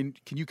morning,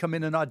 can you come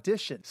in and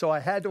audition? So I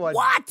had to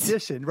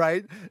audition.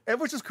 Right.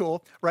 Which is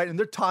cool. Right. And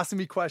they're tossing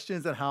me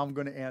questions and how I'm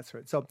going to answer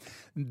it. So,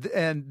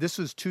 and this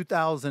was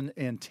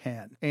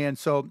 2010. And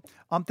so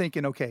I'm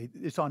thinking, okay,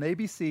 it's on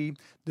ABC.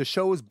 The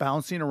show is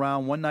bouncing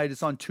around. One night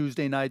it's on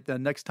Tuesday night. The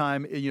next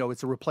time,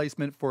 it's a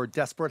replacement for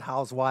Desperate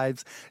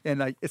Housewives.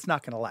 And it's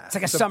not going to last. It's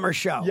like a summer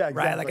show, yeah, right?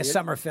 exactly. Like a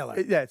summer filler.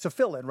 It's a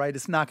fill-in, right?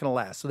 It's not going to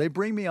last. So they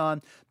bring me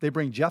on. They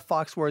bring Jeff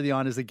Foxworthy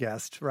on as a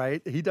guest,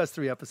 right? He does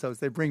 3 episodes.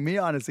 They bring me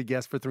on as a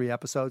guest for 3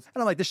 episodes.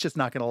 And I'm like, this shit's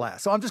not going to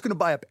last. So I'm just going to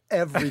buy up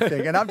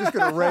everything. And I'm just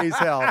going to raise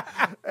hell.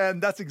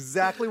 And that's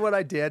exactly what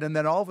I did. And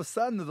then all of a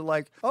sudden, they're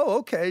like, oh,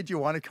 okay, do you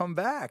want to come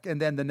back?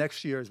 And then the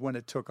next year is when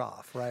it took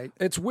off, right?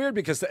 It's weird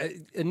because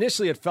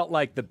initially it felt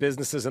like the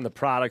businesses and the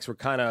products were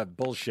kind of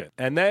bullshit.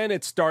 And then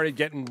it started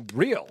getting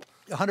real.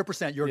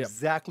 100%. You're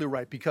exactly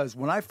right. Because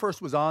when I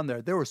first was on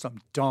there were some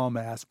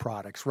dumbass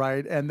products,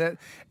 right? And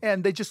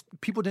they just,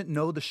 people didn't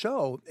know the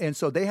show. And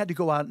so they had to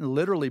go out and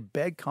literally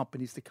beg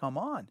companies to come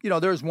on.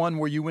 There's one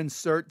where you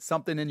insert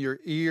something in your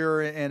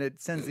ear and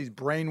it sends these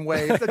brain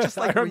waves. That's just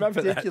like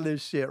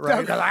ridiculous shit,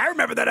 right? I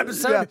remember that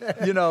episode.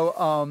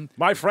 Yeah.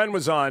 My friend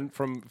was on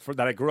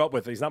that I grew up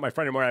with. He's not my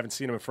friend anymore. I haven't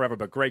seen him in forever,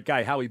 but great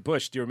guy, Howie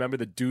Bush. Do you remember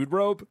the dude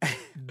robe?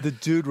 The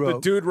dude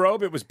robe. The dude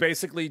robe. It was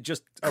basically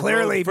just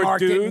clearly for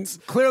dudes.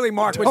 Clearly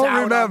Mark was don't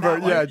out remember. On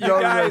that one. Yeah, You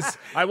don't guys, remember.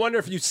 I wonder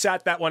if you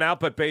sat that one out,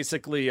 but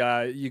basically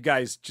you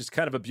guys just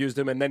kind of abused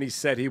him, and then he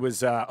said he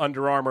was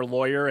Under Armour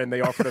lawyer, and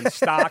they offered him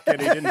stock,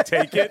 and he didn't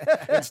take it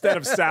instead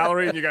of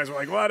salary, and you guys were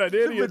like, what an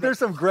idiot. But there's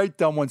some great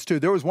dumb ones, too.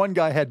 There was one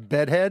guy had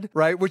bedhead,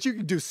 right, which you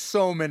can do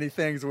so many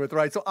things with,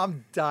 right? So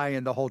I'm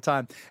dying the whole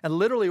time. And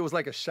literally it was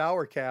like a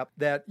shower cap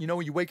that,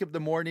 when you wake up in the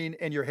morning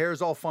and your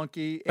hair's all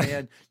funky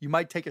and you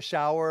might take a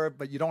shower,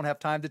 but you don't have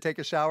time to take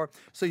a shower.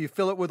 So you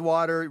fill it with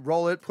water,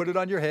 roll it, put it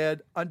on your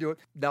head, undo it.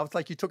 Now it's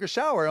like you took a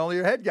shower and only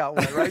your head got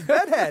wet, right?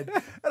 Bedhead.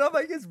 And I'm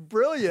like, it's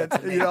brilliant.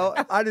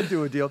 I didn't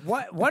do a deal.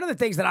 One of the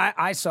things that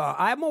I saw,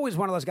 I'm always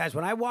one of those guys,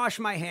 when I wash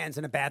my hands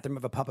in a bathroom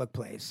of a public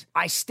place,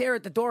 I stare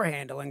at the door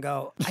handle and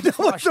go, I just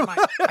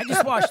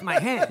washed my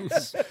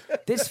hands.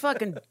 This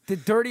fucking, the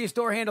dirtiest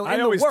door handle in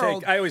the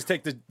world. I always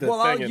take the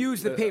I'll thing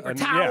use the paper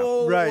yeah.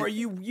 towel, Right. or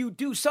you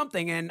do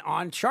something. And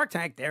on Shark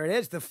Tank, there it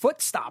is, the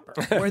foot stopper,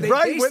 where they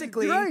Right,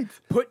 basically right.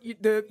 put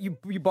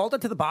you bolt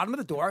it to the bottom of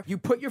the door, you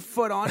put your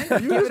foot on it,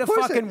 you give it a just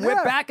push fucking it, whip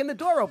yeah. back, and the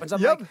door opens.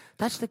 I'm Yep. like,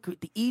 that's the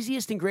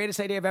easiest and greatest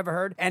idea I've ever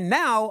heard. And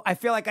now I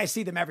feel like I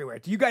see them everywhere.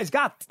 You guys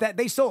got that?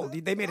 They sold.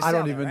 They made a sale. I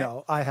don't there, even right?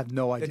 know. I have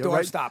no idea. door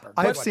right? stopper.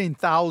 I have But- seen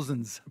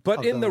thousands. But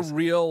of in those. the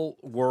real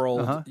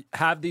world,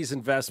 have these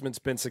investments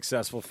been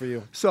successful for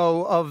you?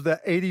 So of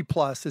the 80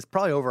 plus, it's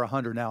probably over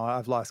 100 now.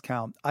 I've lost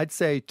count. I'd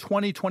say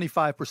 20,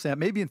 25%,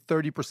 maybe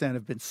 30%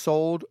 have been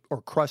sold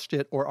or crushed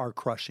it or are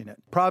crushing it.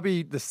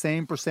 Probably the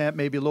same percent,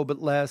 maybe a little bit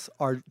less,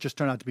 are just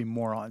turned out to be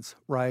morons,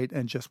 right?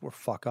 And just were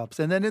fuck ups.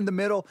 And then in the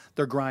middle,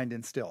 they're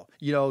grinding still.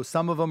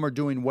 Some of them are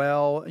doing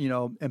well,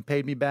 and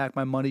paid me back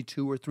my money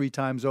 2 or 3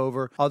 times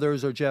over.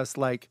 Others are just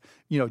like,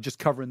 just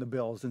covering the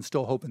bills and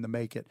still hoping to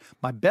make it.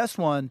 My best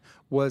one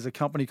was a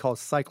company called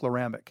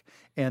Cycloramic.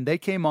 And they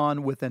came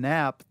on with an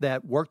app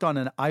that worked on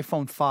an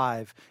iPhone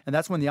 5. And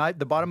that's when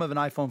the bottom of an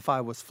iPhone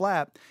 5 was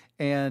flat.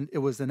 And it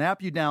was an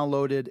app you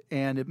downloaded,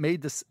 and it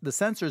made the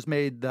sensors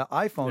made the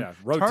iPhone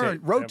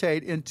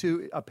rotate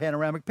into a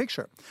panoramic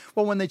picture.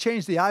 Well, when they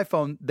changed the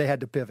iPhone, they had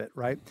to pivot,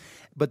 right?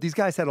 But these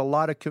guys had a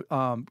lot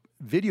of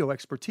video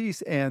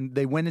expertise, and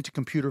they went into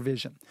computer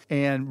vision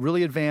and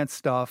really advanced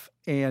stuff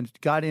and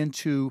got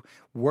into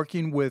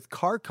working with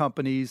car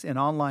companies and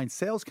online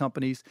sales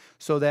companies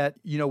so that,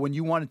 when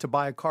you wanted to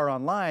buy a car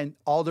online,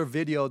 all their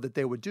video that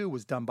they would do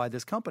was done by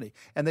this company.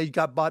 And they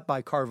got bought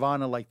by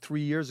Carvana like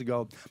 3 years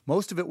ago.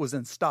 Most of it was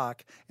in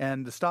stock,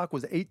 and the stock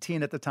was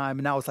 $18 at the time,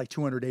 and now it's like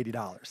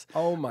 $280.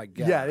 Oh, my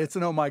God. Yeah, it's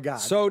an oh, my God.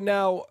 So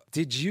now,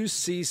 did you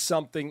see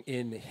something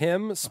in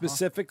him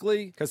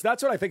specifically? Because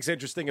that's what I think is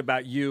interesting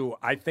about you.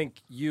 I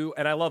think you,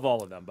 and I love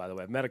all of them, by the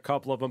way. I've met a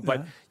couple of them,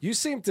 but you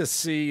seem to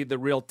see the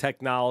real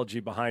technology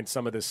behind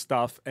some of this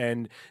stuff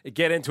and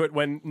get into it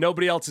when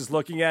nobody else is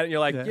looking at it. And you're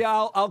like,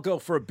 I'll go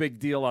for a big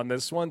deal on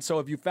this one. So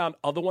have you found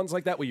other ones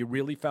like that where you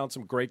really found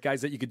some great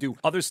guys that you could do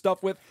other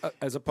stuff with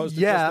as opposed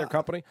to just their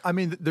company? I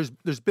mean,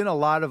 there's been a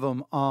lot of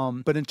them.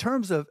 But in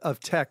terms of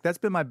tech, that's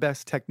been my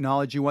best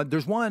technology one.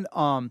 There's one,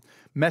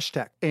 Mesh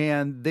Tech,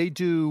 and they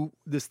do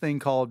this thing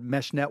called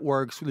mesh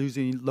networks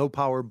using low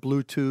power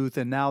Bluetooth,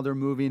 and now they're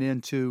moving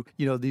into,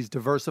 these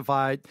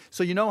diversified.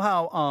 So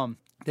how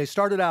they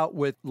started out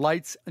with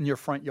lights in your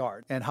front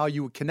yard and how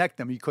you would connect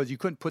them because you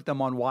couldn't put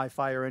them on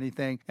Wi-Fi or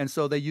anything. And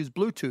so they used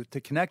Bluetooth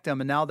to connect them.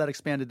 And now that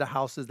expanded to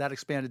houses, that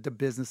expanded to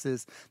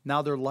businesses.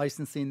 Now they're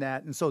licensing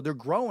that. And so they're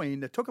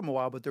growing. It took them a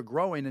while, but they're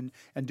growing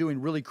and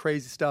doing really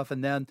crazy stuff.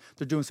 And then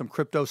they're doing some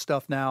crypto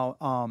stuff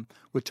now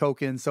with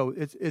tokens. So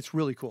it's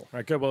really cool. All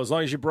right, good. Well, as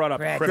long as you brought up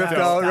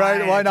Crypto,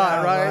 right? Why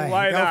not, right?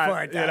 Why Go not?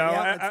 for it, You know,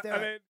 yeah, let's do I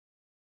it. mean,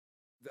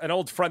 An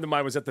old friend of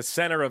mine was at the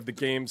center of the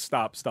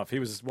GameStop stuff. He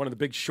was one of the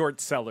big short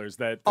sellers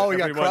that. Oh, he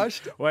got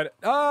crushed? Went,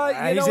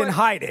 he's in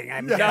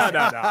hiding.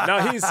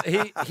 No.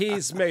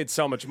 He's made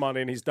so much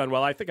money and he's done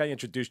well. I think I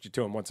introduced you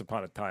to him once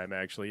upon a time.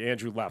 Actually,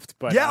 Andrew left,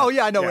 but yeah.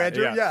 I know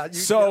Andrew. Yeah.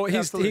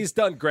 He's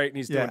done great and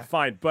he's doing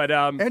fine. But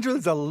Andrew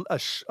is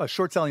a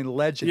short selling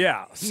legend.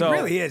 Yeah, he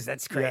really is.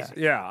 That's crazy.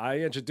 Yeah, I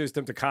introduced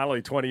him to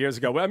Connolly 20 years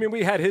ago. I mean,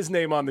 we had his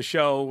name on the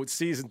show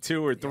season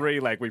 2 or 3.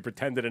 Like we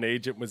pretended an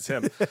agent was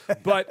him,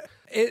 but.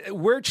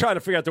 We're trying to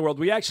figure out the world.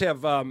 We actually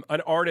have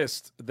an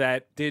artist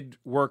that did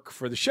work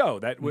for the show.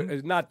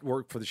 Not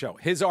work for the show.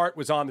 His art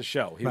was on the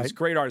show. He was a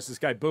great artist, this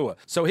guy Bua.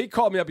 So he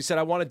called me up. He said,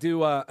 I want to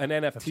do an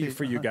NFT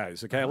for you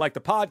guys. Okay, I like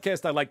the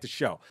podcast. I like the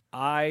show.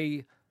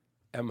 I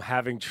am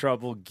having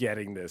trouble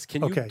getting this.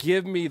 Can you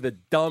give me the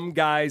dumb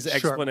guy's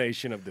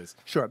explanation of this?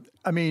 Sure.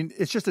 I mean,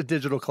 it's just a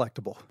digital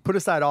collectible. Put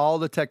aside all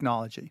the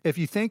technology. If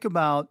you think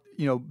about,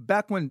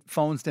 back when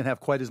phones didn't have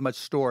quite as much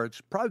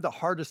storage, probably the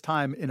hardest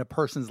time in a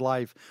person's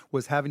life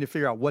was having to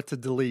figure out what to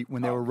delete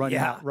when they were running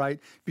out, right?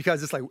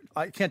 Because it's like,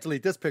 I can't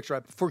delete this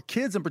picture. For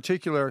kids in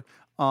particular,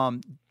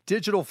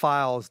 digital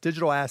files,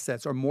 digital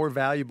assets are more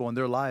valuable in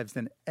their lives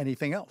than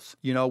anything else.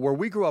 Where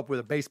we grew up with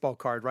a baseball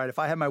card, right? If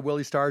I had my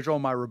Willie Stargell,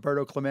 my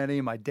Roberto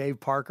Clemente, my Dave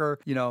Parker,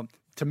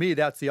 to me,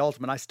 that's the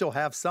ultimate. I still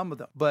have some of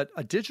them. But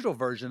a digital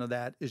version of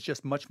that is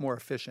just much more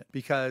efficient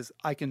because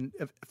I can,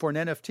 for an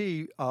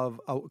NFT of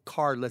a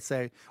card, let's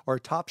say, or a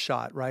Top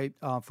Shot, right,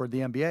 for the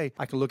NBA,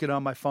 I can look it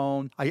on my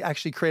phone. I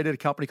actually created a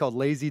company called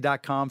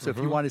lazy.com. So if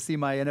you want to see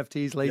my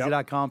NFTs,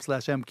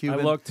 lazy.com/mcuban. I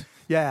looked.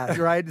 Yeah,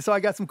 right. So I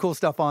got some cool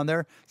stuff on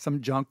there,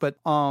 some junk, but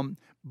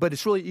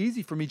it's really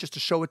easy for me just to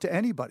show it to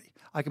anybody.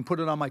 I can put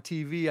it on my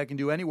TV. I can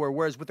do anywhere.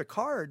 Whereas with a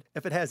card,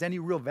 if it has any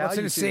real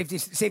value, it's in a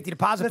safety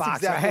deposit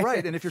box. That's exactly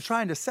right. And if you're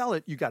trying to sell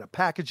it, you got to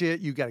package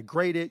it. You got to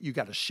grade it. You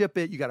got to ship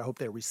it. You got to hope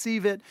they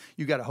receive it.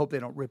 You got to hope they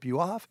don't rip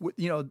you off.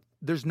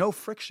 There's no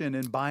friction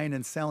in buying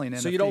and selling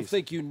NFTs. So you don't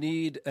think you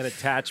need an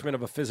attachment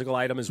of a physical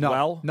item as well?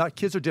 well? No,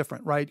 kids are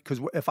different, right? Because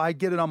if I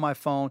get it on my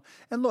phone,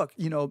 and look,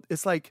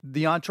 it's like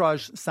the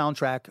Entourage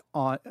soundtrack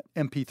on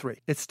MP3.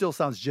 It still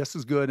sounds just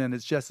as good and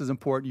it's just as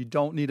important. You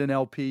don't need an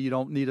LP. You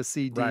don't need a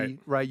CD,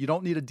 right? You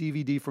don't need a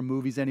DVD for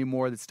movies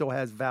anymore that still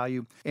has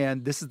value.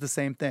 And this is the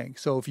same thing.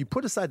 So if you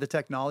put aside the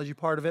technology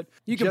part of it,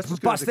 you can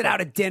bust it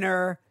out at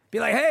dinner. Be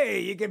like,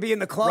 hey, you can be in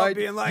the club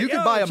being like, you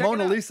can buy a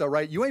Mona Lisa,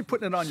 right? You ain't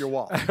putting it on your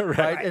wall,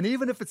 right? And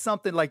even if it's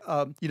something like,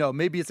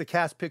 maybe it's a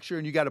cast picture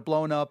and you got it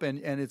blown up and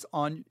it's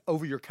on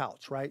over your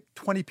couch, right?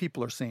 20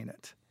 people are seeing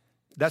it.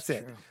 That's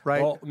it,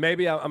 right? Well,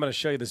 maybe I'm going to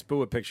show you this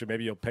Bua picture.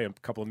 Maybe you'll pay him a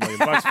couple of $1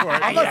 million for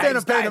it. I'm not saying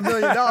I'm paying $1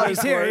 million.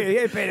 He's here. He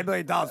ain't paying $1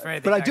 million for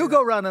anything. But I do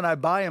go around and I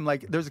buy them.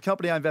 Like, there's a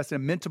company I invest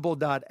in,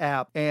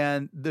 Mintable.app,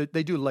 and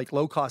they do like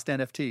low-cost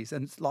NFTs.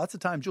 And lots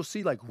of times you'll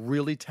see like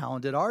really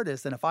talented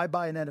artists. And if I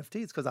buy an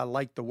NFT, it's because I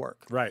like the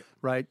work. Right.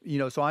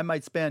 So I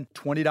might spend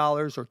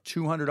 $20 or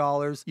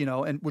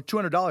 $200, and with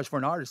 $200 for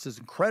an artist is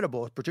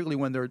incredible, particularly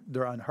when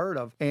they're unheard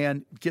of,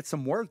 and get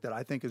some work that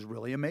I think is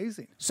really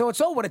amazing. So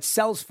it's all what it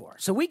sells for.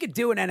 So we could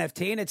do an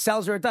NFT and it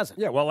sells or it doesn't.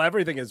 Yeah, well,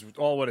 everything is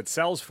all what it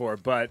sells for,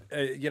 but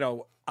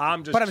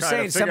I'm just. But I'm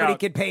saying somebody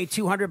could pay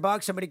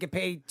 $200, somebody could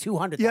pay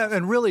 $200. Yeah,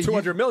 and really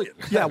 $200 million.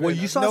 Yeah, well,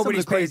 you saw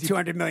nobody's some of the crazy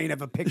 $200 million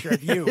of a picture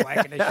of you.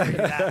 I can assure you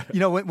that.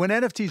 When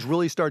NFTs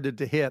really started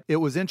to hit, it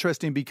was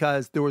interesting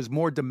because there was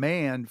more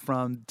demand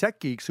from tech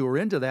geeks who were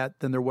into that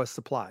than there was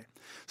supply.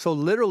 So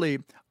literally,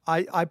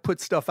 I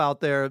put stuff out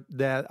there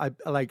that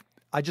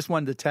I just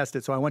wanted to test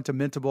it. So I went to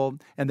Mintable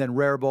and then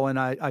Rarible, and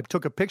I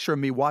took a picture of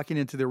me walking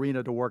into the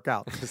arena to work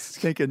out,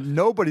 thinking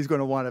nobody's going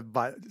to want to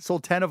buy it.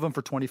 Sold 10 of them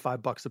for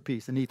 $25 a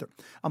piece in Ether.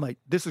 I'm like,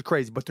 this is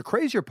crazy. But the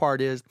crazier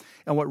part is,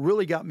 and what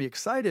really got me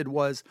excited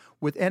was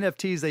with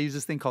NFTs, they use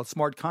this thing called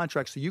smart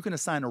contracts. So you can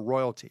assign a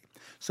royalty.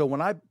 So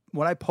when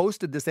I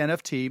posted this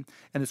NFT,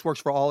 and this works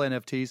for all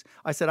NFTs,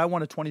 I said I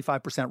want a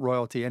 25%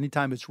 royalty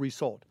anytime it's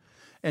resold.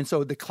 And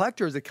so the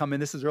collectors that come in,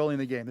 this is early in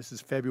the game, this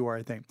is February,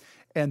 I think,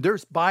 and they're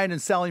buying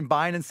and selling.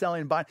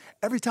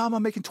 Every time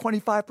I'm making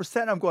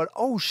 25%, I'm going,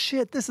 oh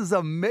shit, this is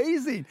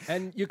amazing.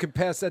 And you can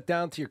pass that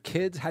down to your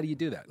kids. How do you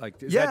do that?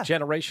 Like, is that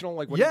generational?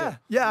 Like, what do you do?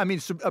 Yeah. I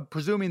mean,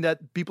 presuming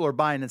that people are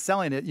buying and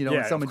selling it,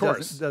 and someone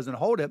doesn't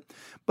hold it.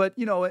 But,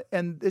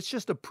 and it's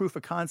just a proof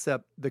of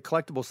concept. The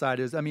collectible side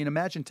is, I mean,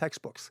 imagine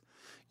textbooks.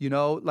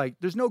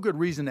 There's no good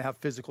reason to have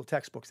physical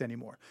textbooks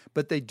anymore.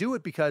 But they do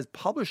it because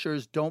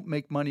publishers don't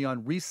make money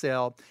on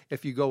resale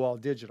if you go all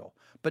digital.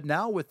 But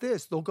now with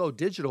this, they'll go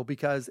digital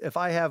because if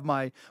I have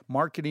my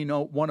Marketing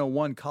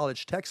 101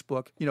 college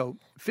textbook,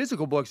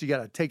 physical books, you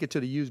got to take it to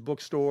the used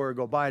bookstore,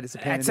 go buy it. It's a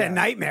pain in the ass.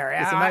 Nightmare.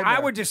 It's a nightmare. I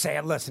would just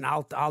say, listen,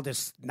 I'm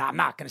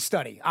not going to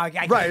study.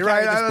 Right.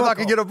 I'm not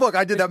going to get a book.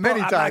 I did that many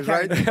times,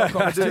 right? I did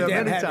that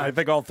many times. I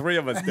think all three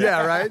of us did.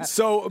 Yeah, right.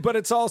 So, but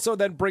it's also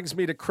then brings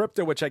me to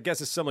crypto, which I guess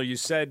is similar. You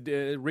said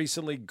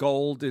recently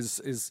gold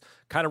is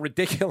kind of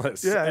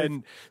ridiculous. Yeah.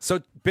 And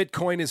so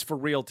Bitcoin is for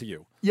real to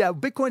you. Yeah,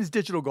 Bitcoin is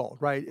digital gold,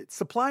 right?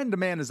 Supply and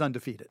demand is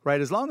undefeated, right?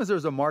 As long as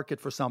there's a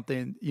market for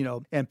something,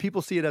 and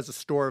people see it as a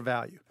store of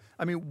value.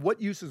 I mean,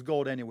 what use is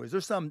gold anyways?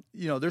 There's some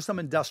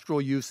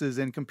industrial uses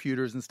in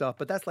computers and stuff,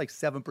 but that's like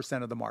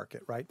 7% of the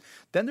market, right?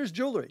 Then there's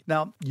jewelry.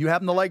 Now, you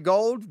happen to like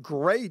gold,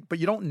 great, but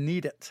you don't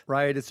need it,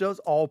 right? It's just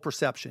all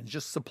perception,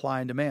 just supply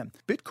and demand.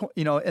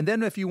 Bitcoin, and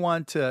then if you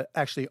want to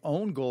actually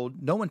own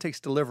gold, no one takes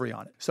delivery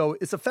on it. So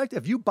it's effective.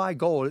 If you buy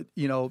gold,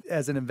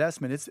 as an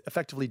investment, it's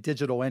effectively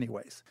digital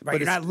anyways. Right, but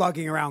you're not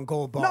lugging around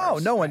gold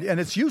bars. No one, and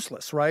it's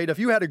useless, right? If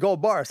you had a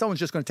gold bar, someone's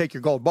just going to take your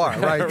gold bar,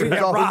 right? You're gonna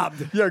get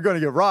robbed. You're going to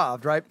get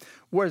robbed, right?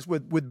 Whereas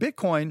with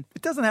Bitcoin,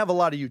 it doesn't have a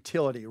lot of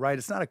utility, right?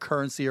 It's not a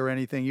currency or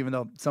anything, even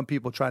though some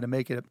people try to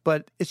make it,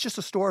 but it's just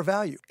a store of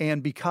value.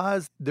 And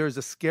because there's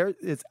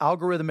it's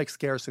algorithmic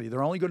scarcity,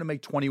 they're only going to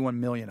make 21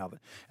 million of it.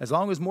 As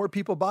long as more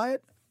people buy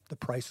it, the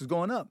price is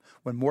going up.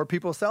 When more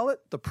people sell it,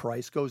 the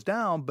price goes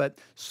down. But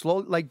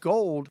like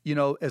gold,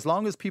 as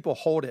long as people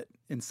hold it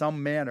in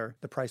some manner,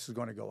 the price is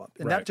going to go up.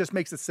 And that just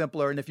makes it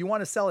simpler. And if you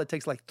want to sell it, it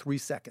takes like 3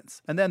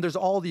 seconds. And then there's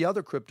all the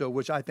other crypto,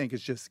 which I think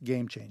is just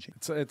game changing.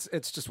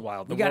 It's just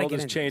wild. The world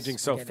is changing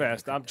so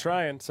fast. I'm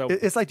trying. So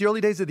it's like the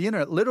early days of the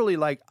internet. Literally,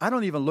 like I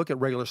don't even look at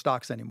regular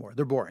stocks anymore.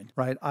 They're boring,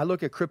 right? I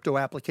look at crypto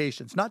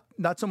applications,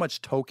 not so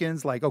much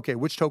tokens. Like, okay,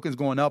 which token's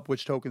going up,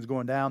 which token's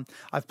going down.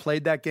 I've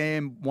played that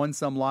game, won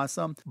some, lost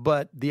some.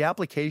 But the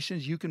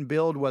applications you can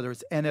build, whether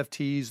it's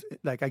NFTs,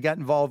 like I got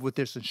involved with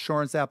this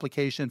insurance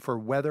application for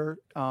weather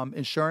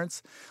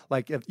insurance.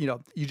 Like if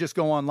you just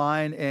go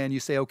online and you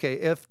say, okay,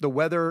 if the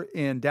weather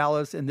in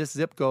Dallas in this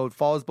zip code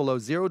falls below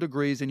 0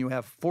 degrees and you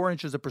have 4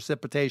 inches of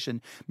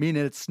precipitation,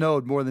 meaning it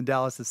snowed more than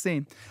Dallas has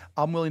seen,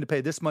 I'm willing to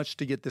pay this much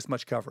to get this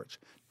much coverage.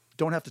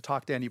 Don't have to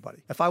talk to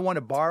anybody. If I want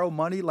to borrow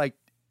money,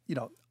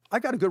 I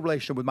got a good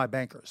relationship with my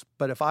bankers,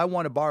 but if I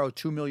want to borrow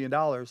 $2 million,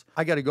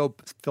 I got to go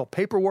fill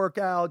paperwork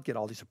out, get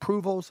all these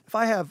approvals. If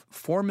I have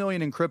 $4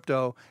 million in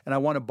crypto and I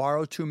want to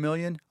borrow $2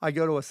 million, I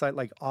go to a site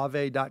like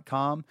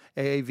aave.com,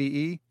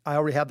 AAVE. I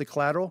already have the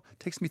collateral. It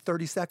takes me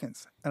 30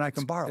 seconds and I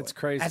can borrow it. It's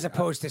crazy. As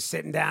opposed to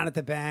sitting down at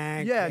the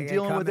bank. Yeah,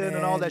 dealing with it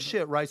and all that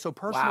shit, right? So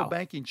personal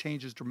banking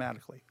changes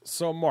dramatically.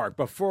 So, Mark,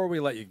 before we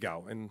let you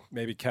go, and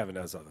maybe Kevin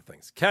has other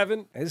things.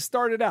 Kevin has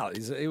started out.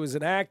 He was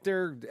an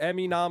actor,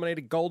 Emmy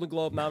nominated, Golden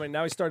Globe nominated.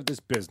 Now he started this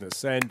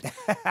business. And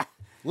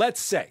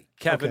let's say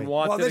Kevin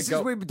wanted to go. Well, this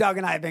is where Doug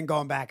and I have been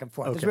going back and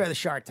forth. This is where the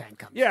Shark Tank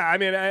comes. Yeah, I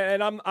mean,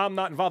 and I'm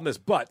not involved in this,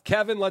 but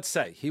Kevin, let's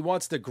say he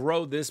wants to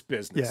grow this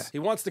business. Yeah. He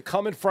wants to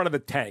come in front of the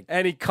tank,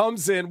 and he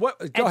comes in. Go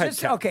ahead,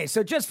 Kevin. Okay,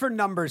 so just for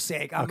numbers'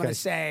 sake, I'm going to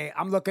say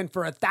I'm looking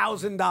for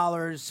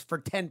 $1,000 for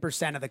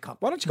 10% of the company.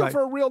 Why don't you go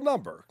for a real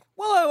number?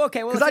 Well,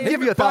 okay. Well, because I'd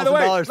give you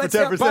 $1,000 for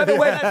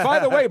 10%. By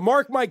the way,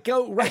 Mark might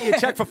go write you a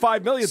check for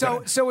 $5 million.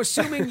 So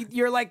assuming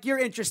you're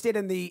interested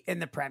in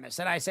the premise,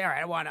 and I say, all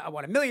right, I want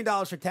 $1 million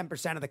for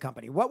 10% of the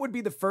company. What would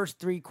be the first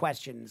 3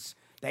 questions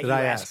that you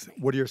ask me?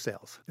 What are your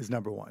sales? Is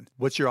number 1.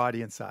 What's your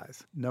audience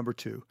size? Number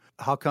 2.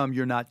 How come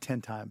you're not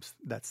 10 times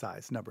that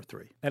size? Number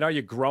 3. And are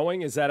you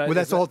growing? Is that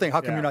that's the whole thing. How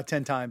come you're not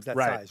 10 times that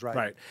size?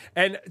 Right.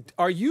 And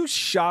are you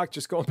shocked?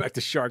 Just going back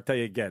to Shark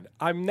Tank again.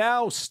 I'm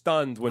now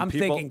stunned when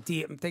people. I'm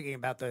thinking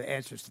about the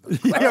answers to those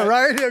questions. Yeah,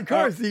 right. Yeah, of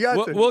course, you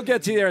got to. We'll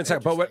get to you there in a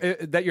second.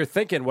 But that you're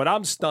thinking, what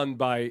I'm stunned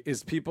by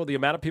is the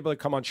amount of people that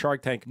come on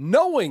Shark Tank,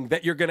 knowing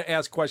that you're going to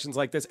ask questions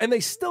like this, and they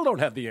still don't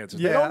have the answers.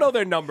 Yeah. They don't know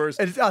their numbers.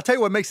 And I'll tell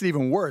you what makes it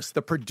even worse.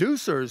 The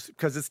producers,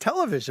 because it's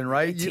television,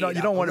 right? You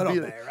don't want to be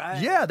there. Right?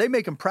 Yeah, they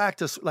make them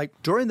practice. Like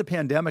during the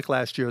pandemic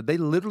last year, they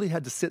literally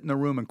had to sit in a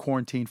room and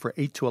quarantine for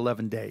 8 to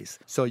 11 days.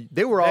 So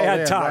they were all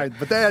in, time. Right?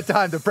 But they had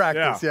time to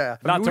practice. Yeah.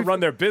 Not to run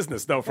their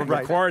business though from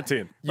the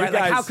quarantine. You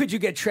guys, how could you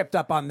get tripped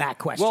up on that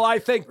question? Well, I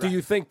think. Do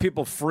you think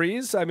people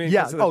freeze? I mean,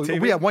 yeah. Oh,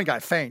 we had one guy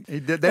faint. They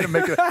didn't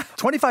make it.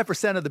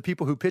 25% of the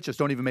people who pitch us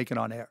don't even make it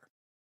on air.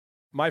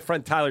 My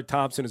friend Tyler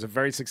Thompson is a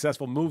very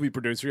successul movie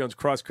producer. He owns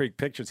Cross Creek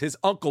Pictures. His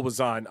uncle was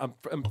on. I'm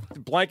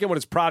blanking what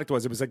his product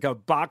was. It was like a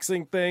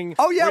boxing thing.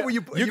 Oh, yeah.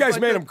 You guys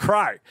made him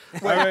cry.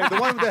 Well, the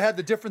one that had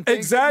the different things.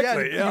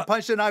 Exactly. Yeah. You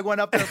punched it and I went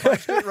up there and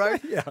punched it,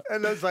 right? Yeah.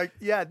 And I was like,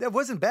 yeah, that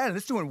wasn't bad. And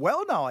it's doing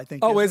well now, I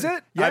think. Oh, is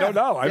it? Yeah. I don't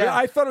know. I mean,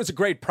 I thought it was a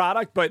great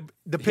product, but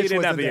the pitch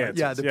didn't have wasn't the there. answers.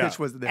 Yeah, the pitch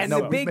wasn't there. And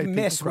the big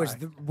miss was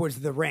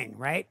the ring,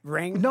 right?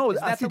 Ring? No,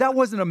 that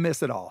wasn't a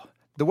miss at all.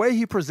 The way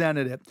he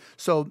presented it.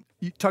 So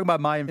you talk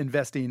about my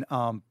investing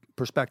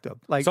perspective.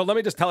 So let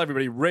me just tell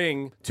everybody,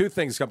 Ring, 2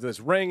 things come to this.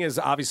 Ring is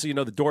obviously,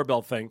 the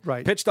doorbell thing.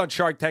 Right. Pitched on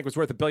Shark Tank, was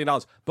worth $1 billion.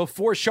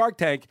 Before Shark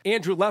Tank,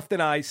 Andrew Left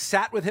and I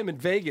sat with him in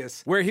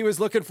Vegas where he was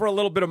looking for a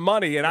little bit of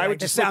money. And I would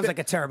just sounds like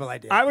a terrible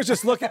idea. I was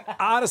just looking,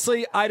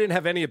 honestly, I didn't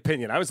have any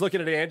opinion. I was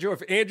looking at Andrew.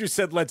 If Andrew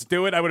said, let's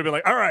do it, I would have been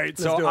like, all right.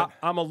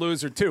 I'm a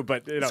loser too.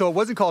 But So it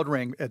wasn't called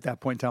Ring at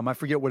that point in time. I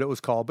forget what it was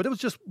called, but it was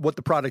just what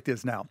the product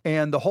is now.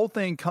 And the whole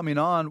thing coming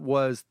on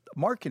was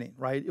marketing,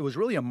 right? It was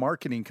really a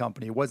marketing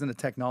company. It wasn't a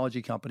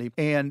technology company.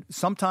 And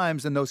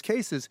sometimes in those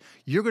cases,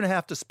 you're going to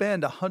have to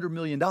spend $100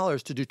 million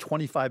to do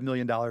 $25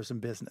 million in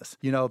business,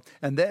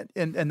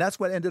 and that's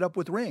what ended up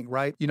with Ring,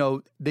 right?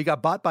 They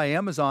got bought by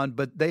Amazon,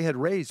 but they had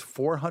raised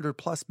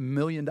 $400+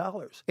 million.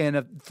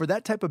 And for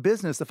that type of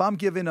business, if I'm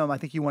giving them, I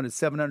think you wanted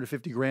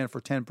 $750,000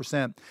 for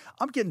 10%,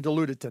 I'm getting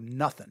diluted to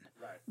nothing.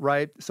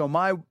 right? So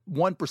my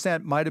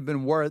 1% might have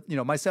been worth,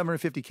 my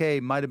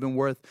 $750K might have been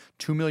worth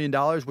 $2 million,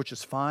 which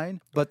is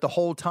fine. But the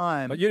whole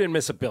time. But you didn't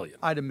miss $1 billion.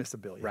 I didn't miss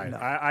 $1 billion. Right. No.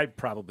 I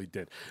probably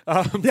did.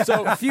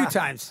 So a few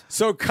times.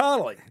 So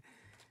Connolly,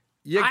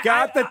 you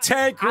got the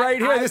tank right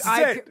here. This is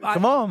it.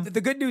 Come on.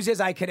 The good news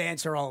is I could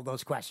answer all of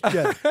those questions.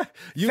 Yeah.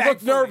 You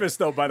look nervous,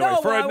 though, by the way.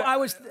 No,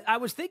 I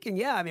was thinking,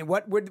 yeah. I mean,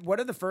 what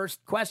are the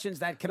first questions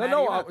that come out of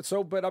your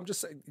mouth? But I'm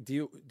just saying, do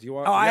you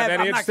want Oh, you I have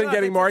have- any I'm not interest in gonna-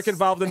 getting Mark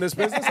involved in this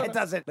business? It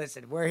doesn't.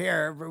 Listen, we're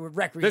here. We're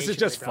recreation. This is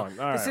just bro. fun.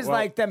 All this right, is well-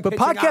 like them. But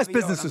pitching out podcast me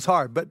business going, is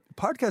hard. But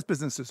podcast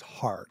business is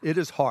hard. It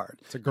is hard.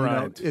 It's a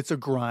grind. It's a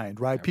grind,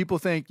 right? People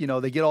think,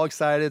 they get all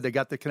excited. They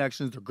got the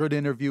connections. They're good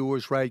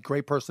interviewers, right?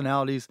 Great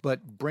personalities.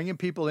 But bringing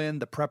people in,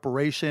 the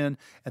preparation,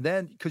 and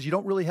then because you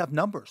don't really have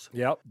numbers.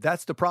 Yep.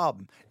 That's the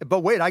problem.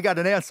 But wait, I got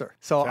an answer.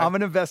 So I'm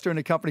an investor in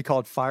a company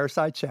called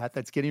Fireside Chat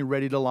that's getting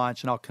ready to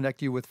launch, and I'll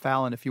connect you with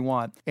Fallon if you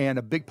want. And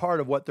a big part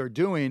of what they're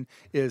doing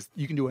is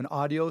you can do an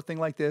audio thing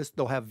like this.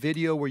 They'll have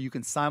video where you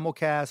can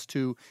simulcast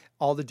to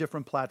all the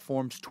different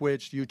platforms,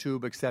 Twitch,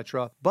 YouTube,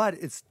 etc. But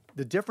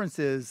the difference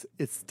is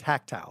it's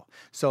tactile.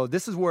 So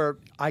this is where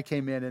I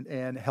came in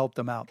and helped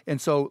them out.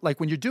 And so like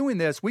when you're doing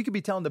this, we could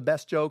be telling the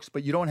best jokes,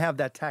 but you don't have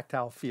that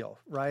tactile feel,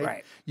 right?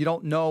 Right. You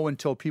don't know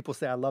until people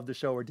say, I love the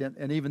show, or didn't.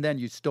 And even then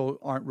you still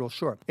aren't real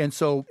sure. And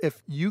so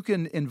if you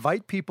can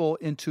invite people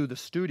into the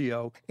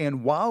studio,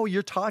 and while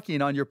you're talking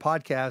on your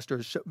podcast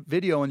or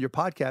video on your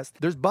podcast,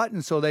 there's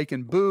buttons so they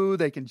can boo,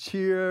 they can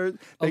cheer,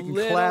 they can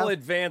little clap.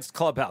 advanced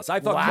Clubhouse. I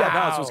thought Wow.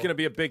 Clubhouse was going to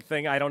be a big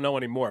thing. I don't know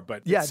anymore,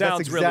 but Yeah, it sounds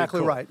that's exactly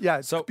really cool. right.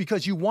 Yeah, So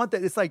because you want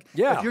that. It's like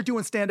if you're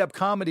doing stand-up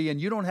comedy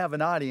and you don't have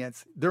an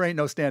audience, there ain't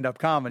no stand-up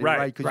comedy, Right,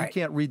 right? Because right.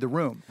 you can't read the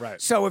room.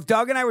 right. So if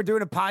Doug and I were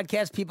doing a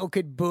podcast, people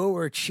could boo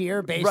or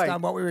cheer based Right.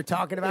 on what we were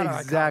talking about. Like, oh,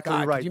 Exactly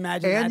God, right. Could you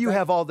imagine and that, you Doug?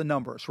 have all the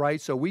numbers, right?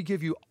 So we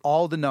give you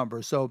all the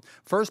numbers. So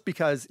first,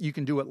 because you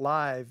can do it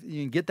live,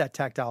 you can get that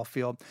tactile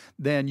feel,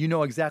 then you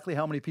know exactly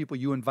how many people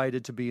you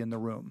invited to be in the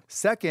room.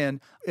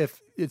 Second,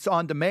 if it's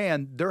on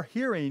demand, they're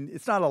hearing,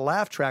 it's not a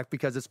laugh track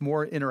because it's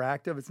more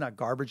interactive. It's not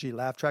garbagey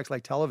laugh tracks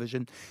like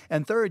television.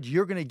 And third,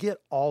 you're going to get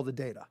all the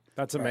data.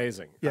 That's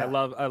amazing. Yeah.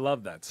 I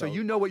love that. So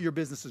you know what your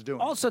business is doing.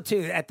 Also,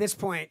 too, at this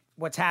point,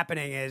 what's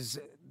happening is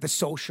the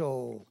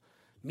social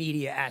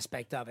media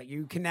aspect of it.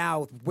 You can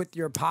now, with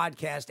your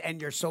podcast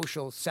and your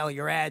social, sell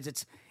your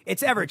ads.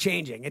 It's ever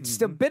changing. It's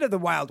still a bit of the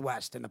Wild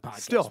West in the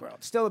podcast world.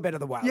 Still a bit of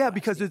the Wild West.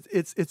 Because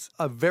it's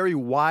a very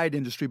wide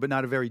industry, but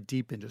not a very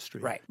deep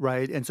industry. Right.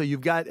 Right. And so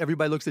you've got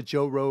everybody looks at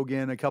Joe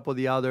Rogan, a couple of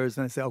the others,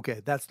 and they say,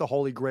 okay, that's the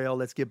holy grail.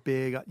 Let's get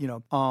big.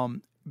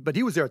 But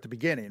he was there at the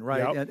beginning,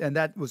 right? Yep. And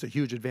that was a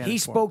huge advantage. He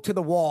for him. spoke to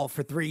the wall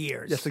for 3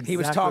 years. That's He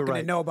was exactly talking to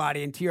right.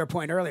 nobody. And to your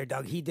point earlier,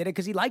 Doug, he did it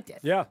because he liked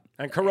it. Yeah,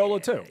 and Corolla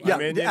too. Yeah, I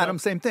mean, you Adam, know,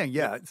 same thing.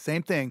 Yeah,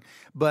 same thing.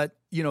 But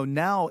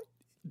now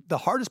the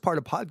hardest part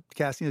of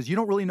podcasting is you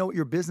don't really know what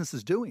your business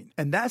is doing.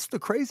 And that's the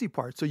crazy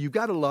part. So you've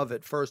got to love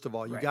it, first of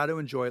all. You got to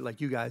enjoy it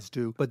like you guys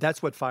do. But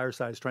that's what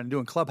Fireside is trying to do.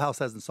 And Clubhouse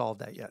hasn't solved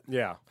that yet.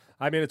 Yeah.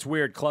 I mean, it's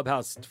weird.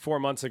 Clubhouse 4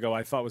 months ago,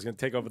 I thought was going to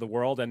take over the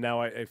world, and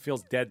now it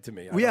feels dead to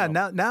me. I Well, yeah, don't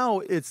know. now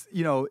it's,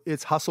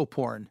 it's hustle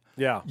porn.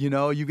 Yeah.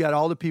 You got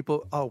all the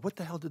people, what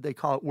the hell did they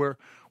call it? Where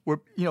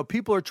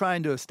people are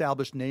trying to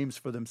establish names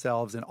for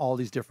themselves in all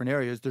these different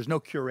areas. There's no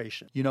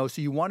curation,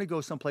 so you want to go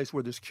someplace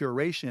where there's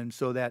curation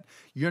so that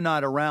you're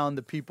not around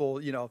the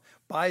people,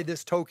 buy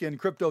this token,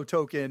 crypto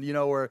token,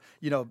 or,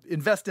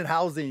 invest in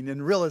housing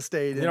and real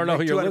estate. You don't know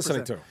who you're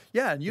listening to.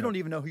 Yeah. And you don't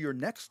even know who you're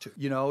next to.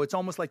 It's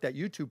almost like that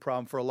YouTube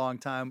problem for a long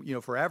time,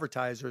 for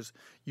advertisers.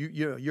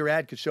 Your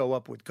ad could show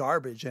up with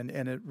garbage and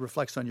it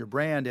reflects on your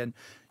brand. And,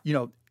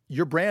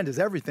 your brand is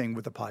everything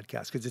with the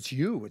podcast because it's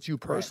you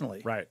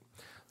personally. Right.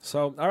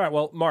 So, all right.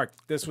 Well, Mark,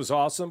 this was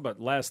awesome. But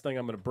last thing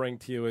I'm going to bring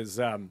to you is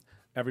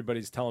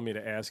everybody's telling me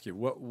to ask you,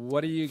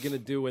 what are you going to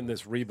do in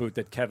this reboot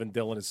that Kevin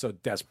Dillon is so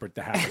desperate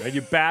to have? Are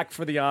you back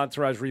for the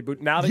Entourage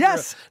reboot now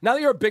that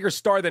you're a bigger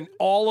star than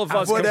all of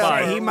us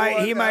combined?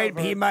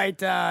 He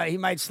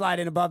might slide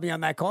in above me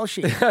on that call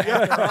sheet.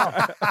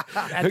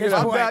 At this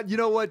point, You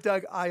know what,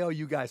 Doug? I owe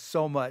you guys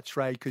so much,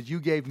 right? Because you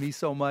gave me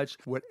so much.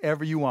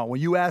 Whatever you want.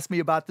 When you asked me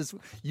about this,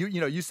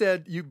 you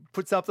said you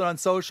put something on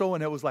social,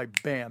 and it was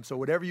like bam. So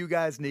whatever you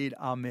guys need,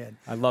 I'm in.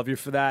 I love you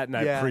for that, and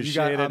I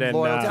appreciate it. I'm And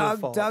loyal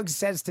to the Doug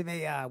says to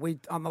me, we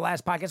on the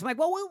last podcast, I'm like,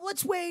 well,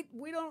 let's wait.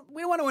 We don't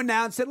want to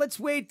announce it. Let's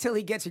wait till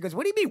he gets here. He goes,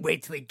 what do you mean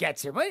wait till he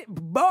gets here?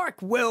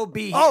 Mark will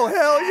be here. Oh,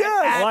 hell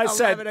yes. well, I 11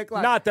 said,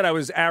 o'clock. not that I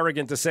was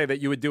arrogant to say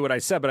that you would do what I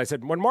said, but I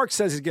said, when Mark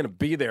says he's going to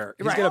be there,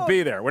 he's Right. going to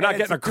be there. We're not And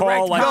getting a it's a direct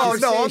call like No,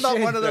 this. I'm not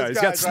one of those He's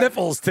guys. got right?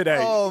 sniffles today.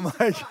 Oh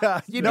my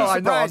God! You'd No, be I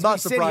know. I'm surprised. not We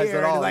sit surprised here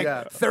at all. Like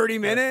yeah. 30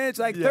 minutes,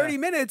 30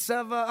 minutes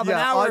of an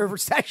Yeah, hour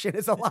session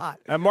is a lot.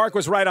 And Mark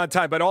was right on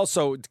time, but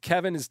also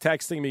Kevin is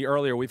texting me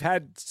earlier. We've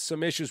had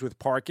some issues with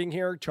parking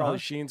here. Charlie Charlie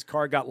Sheen's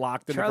car got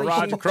locked in the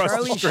garage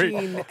across the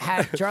street.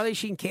 Charlie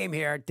Sheen came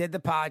here, did the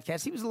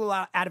podcast. He was a little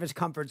out of his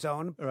comfort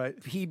zone. Right.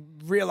 He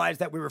realized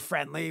that we were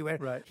friendly.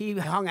 Right. He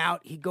hung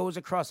out. He goes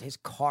across. His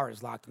car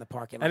is locked in the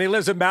parking lot. And he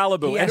lives in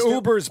Malibu. And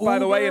Ubers, by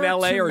the way, in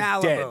L.A.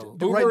 are dead.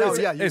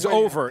 Uber is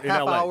over in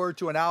L.A. Half hour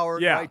to an hour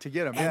to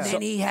get him. And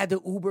then he had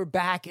to Uber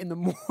back in the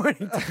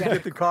morning to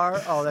get the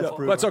car. Oh, that's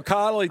brutal. But so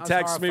Connolly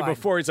texted me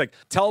before. He's like,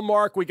 "Tell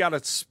Mark we got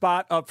a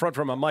spot up front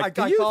from him." I'm like,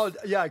 I called.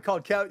 Yeah.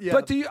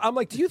 But I'm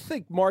like, do you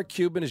think Mark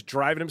Cuban is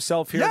driving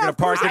himself here? Yeah, Going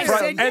to park in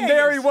front? And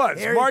there he was.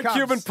 Here Mark he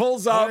Cuban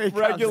pulls up,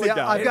 regular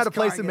guy. I've got a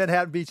place in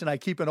Manhattan Beach, and I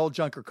keep an old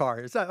junker car.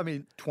 It's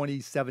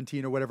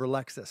 2017 or whatever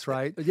Lexus,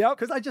 right? Yep.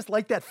 Because I just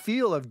like that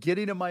feel of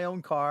getting in my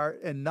own car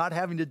and not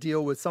having to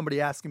deal with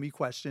somebody asking me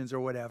questions or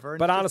whatever.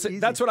 But honestly,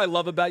 that's what I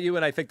love about you,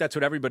 and I think that's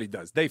what everybody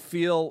does. They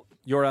feel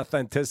your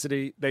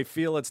authenticity. They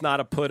feel it's not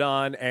a put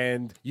on,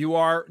 and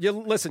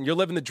listen, you're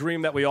living the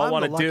dream that we all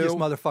want to do. I'm the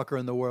luckiest motherfucker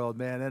in the world,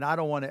 man, and I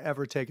don't want to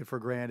ever take it for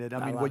granted.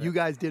 I mean, what you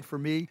guys did for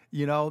me,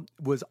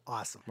 was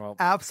awesome. Well,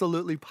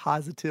 absolutely,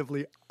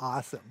 positively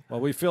awesome.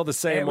 Well, we feel the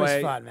same way. It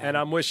was fun, man. And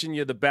I'm wishing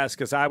you the best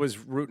because I was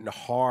rooting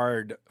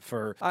hard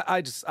for.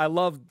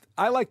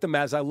 I like the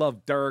Mavs. I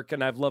love Dirk,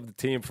 and I've loved the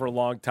team for a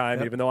long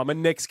time. Even though I'm a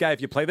Knicks guy,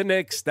 if you play the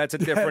Knicks, that's a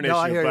different issue.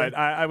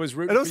 I was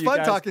rooting. And it was for you fun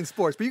guys. talking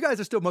sports, but you guys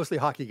are still mostly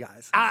hockey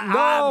guys.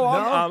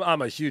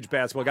 I'm a huge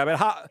basketball guy.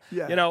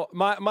 But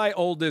my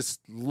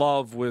oldest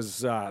love was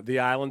the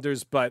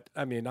Islanders. But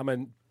I mean,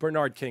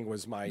 Bernard King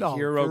was my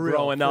hero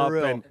growing up,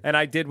 and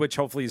I did, which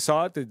hopefully you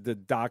saw it, the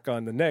doc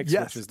on the Knicks,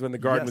 which was When the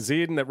Garden Was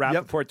Eden that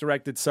Rappaport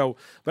directed. So,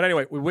 but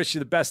anyway, we wish you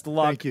the best of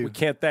luck. Thank you. We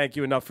can't thank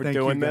you enough for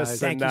doing this.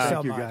 Thank you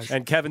so much.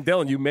 And Kevin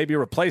Dillon, you may be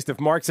replaced if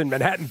Mark's in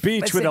Manhattan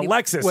Beach with a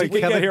Lexus. Wait,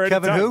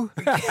 Kevin who?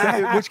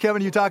 Which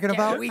Kevin are you talking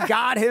about? We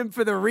got him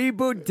for the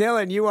reboot.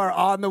 Dillon, you are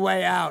on the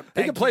way out.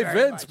 He can play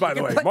Vince, by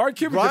the way. Mark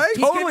Cuban can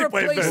totally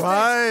play Vince.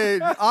 Right.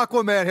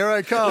 Aquaman, here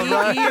I come. He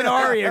and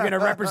Ari are going to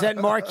represent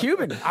Mark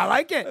Cuban. I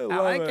like it. I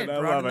like it. I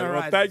love it.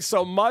 Well, thanks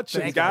so much.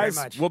 Thank and guys, you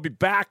very much. We'll be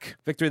back.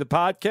 Victory the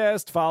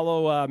Podcast.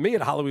 Follow me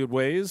at Hollywood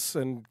Ways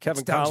and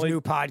Kevin Doug's Connolly. new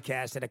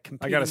podcast at a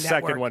competing I got a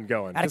network. second one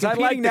going. At a I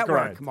competing like the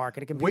network, grind. Mark.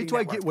 At a competing Wait till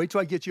network.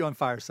 I get you on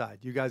Fireside.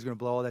 You guys are going to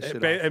blow all that shit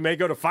off. It may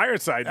go to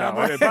Fireside now.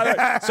 By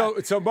the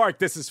way, so Mark,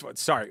 this is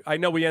sorry. I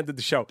know we ended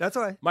the show. That's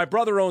all right. My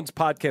brother owns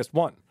Podcast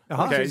One.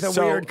 Okay, It's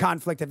a weird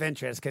conflict of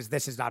interest because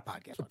this is not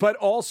podcast. But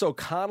also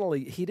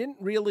Connolly, he didn't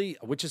really,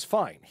 which is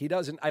fine. He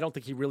doesn't. I don't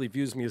think he really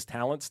views me as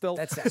talent still.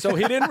 So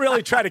he didn't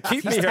really try to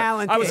keep me here.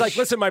 I was like,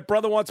 listen, my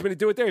brother wants me to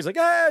do it there. He's like,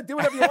 do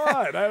whatever you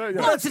want.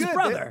 Well, it's his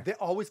brother. They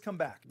always come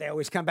back. They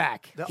always come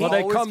back. Well,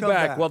 they come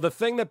back. Well, the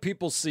thing that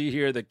people see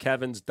here that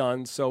Kevin's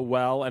done so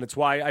well, and it's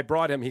why I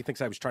brought him. He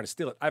thinks I was trying to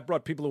steal it. I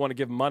brought people who want to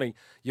give him money.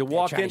 You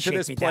walk into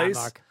this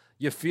place.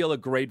 You feel a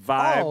great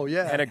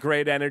vibe and a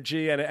great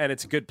energy, and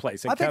it's a good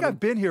place. And I think I've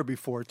been here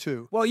before,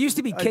 too. Well, it used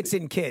to be Kits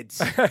and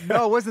Kids.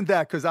 No, it wasn't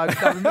that, because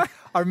I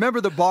remember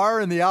the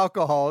bar and the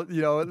alcohol.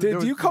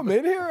 Did you come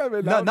in here? I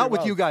mean, no, not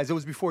with you guys. It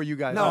was before you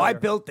guys. No, I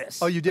built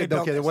this. Oh, you did?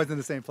 Okay, it wasn't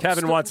the same place.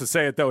 Kevin wants to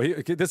say it, though.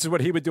 This is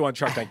what he would do on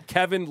Shark Tank.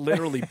 Kevin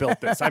literally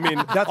built this. I mean,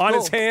 on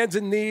his hands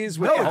and knees.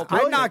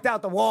 I knocked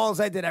out the walls.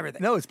 I did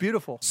everything. No, it's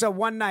beautiful. So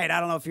one night, I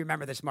don't know if you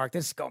remember this, Mark.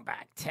 This is going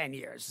back 10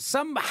 years.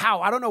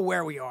 Somehow, I don't know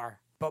where we are.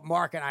 But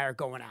Mark and I are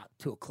going out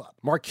to a club.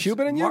 Mark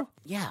Cuban and you?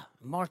 Yeah,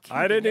 Mark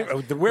Cuban. I didn't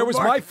even. Where was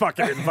my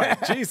fucking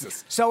invite?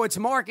 Jesus. So it's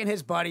Mark and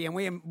his buddy,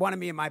 and one of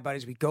me and my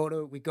buddies. We go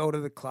to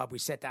the club. We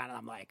sit down, and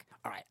I'm like,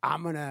 all right,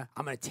 I'm gonna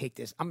take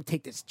this. I'm gonna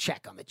take this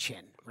check on the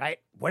chin, right?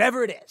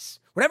 Whatever it is,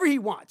 whatever he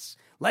wants.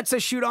 Lets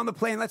us shoot on the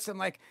plane. Lets him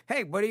like,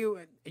 hey, what do you?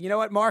 You know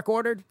what Mark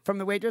ordered from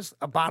the waitress?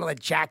 A bottle of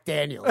Jack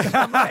Daniels.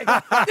 I'm like,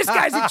 this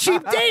guy's a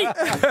cheap date.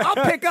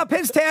 I'll pick up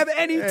his tab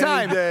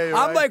anytime. Any day,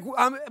 right? I'm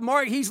like,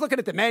 Mark. He's looking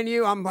at the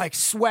menu. I'm like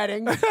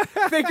sweating,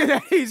 thinking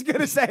that he's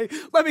gonna say,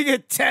 let me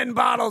get 10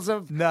 bottles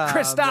of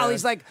Cristal. Man.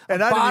 He's like,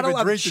 and a I didn't bottle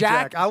even of drink the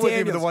Jack I wasn't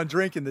even Daniels. the one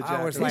drinking the Jack.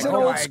 I was He's like, an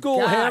oh old my school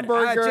God.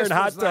 hamburger and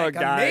hot was dog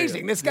guy.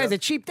 Amazing. This guy's a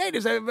cheap date.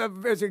 It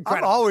was incredible.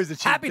 I'm always a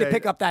cheap Happy to date.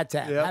 pick up that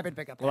tab. Yep. Happy to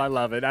pick up that Well, I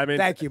love it. I mean,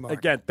 thank you, Mark.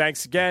 Again,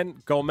 thanks again.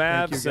 Go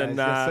Mavs, you,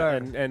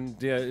 guys.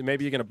 and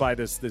maybe you're gonna buy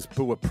this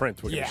Bua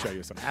print. We're gonna show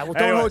you something. Well,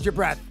 don't hold your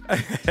breath.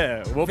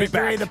 We'll be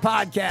Victory back.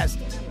 the podcast.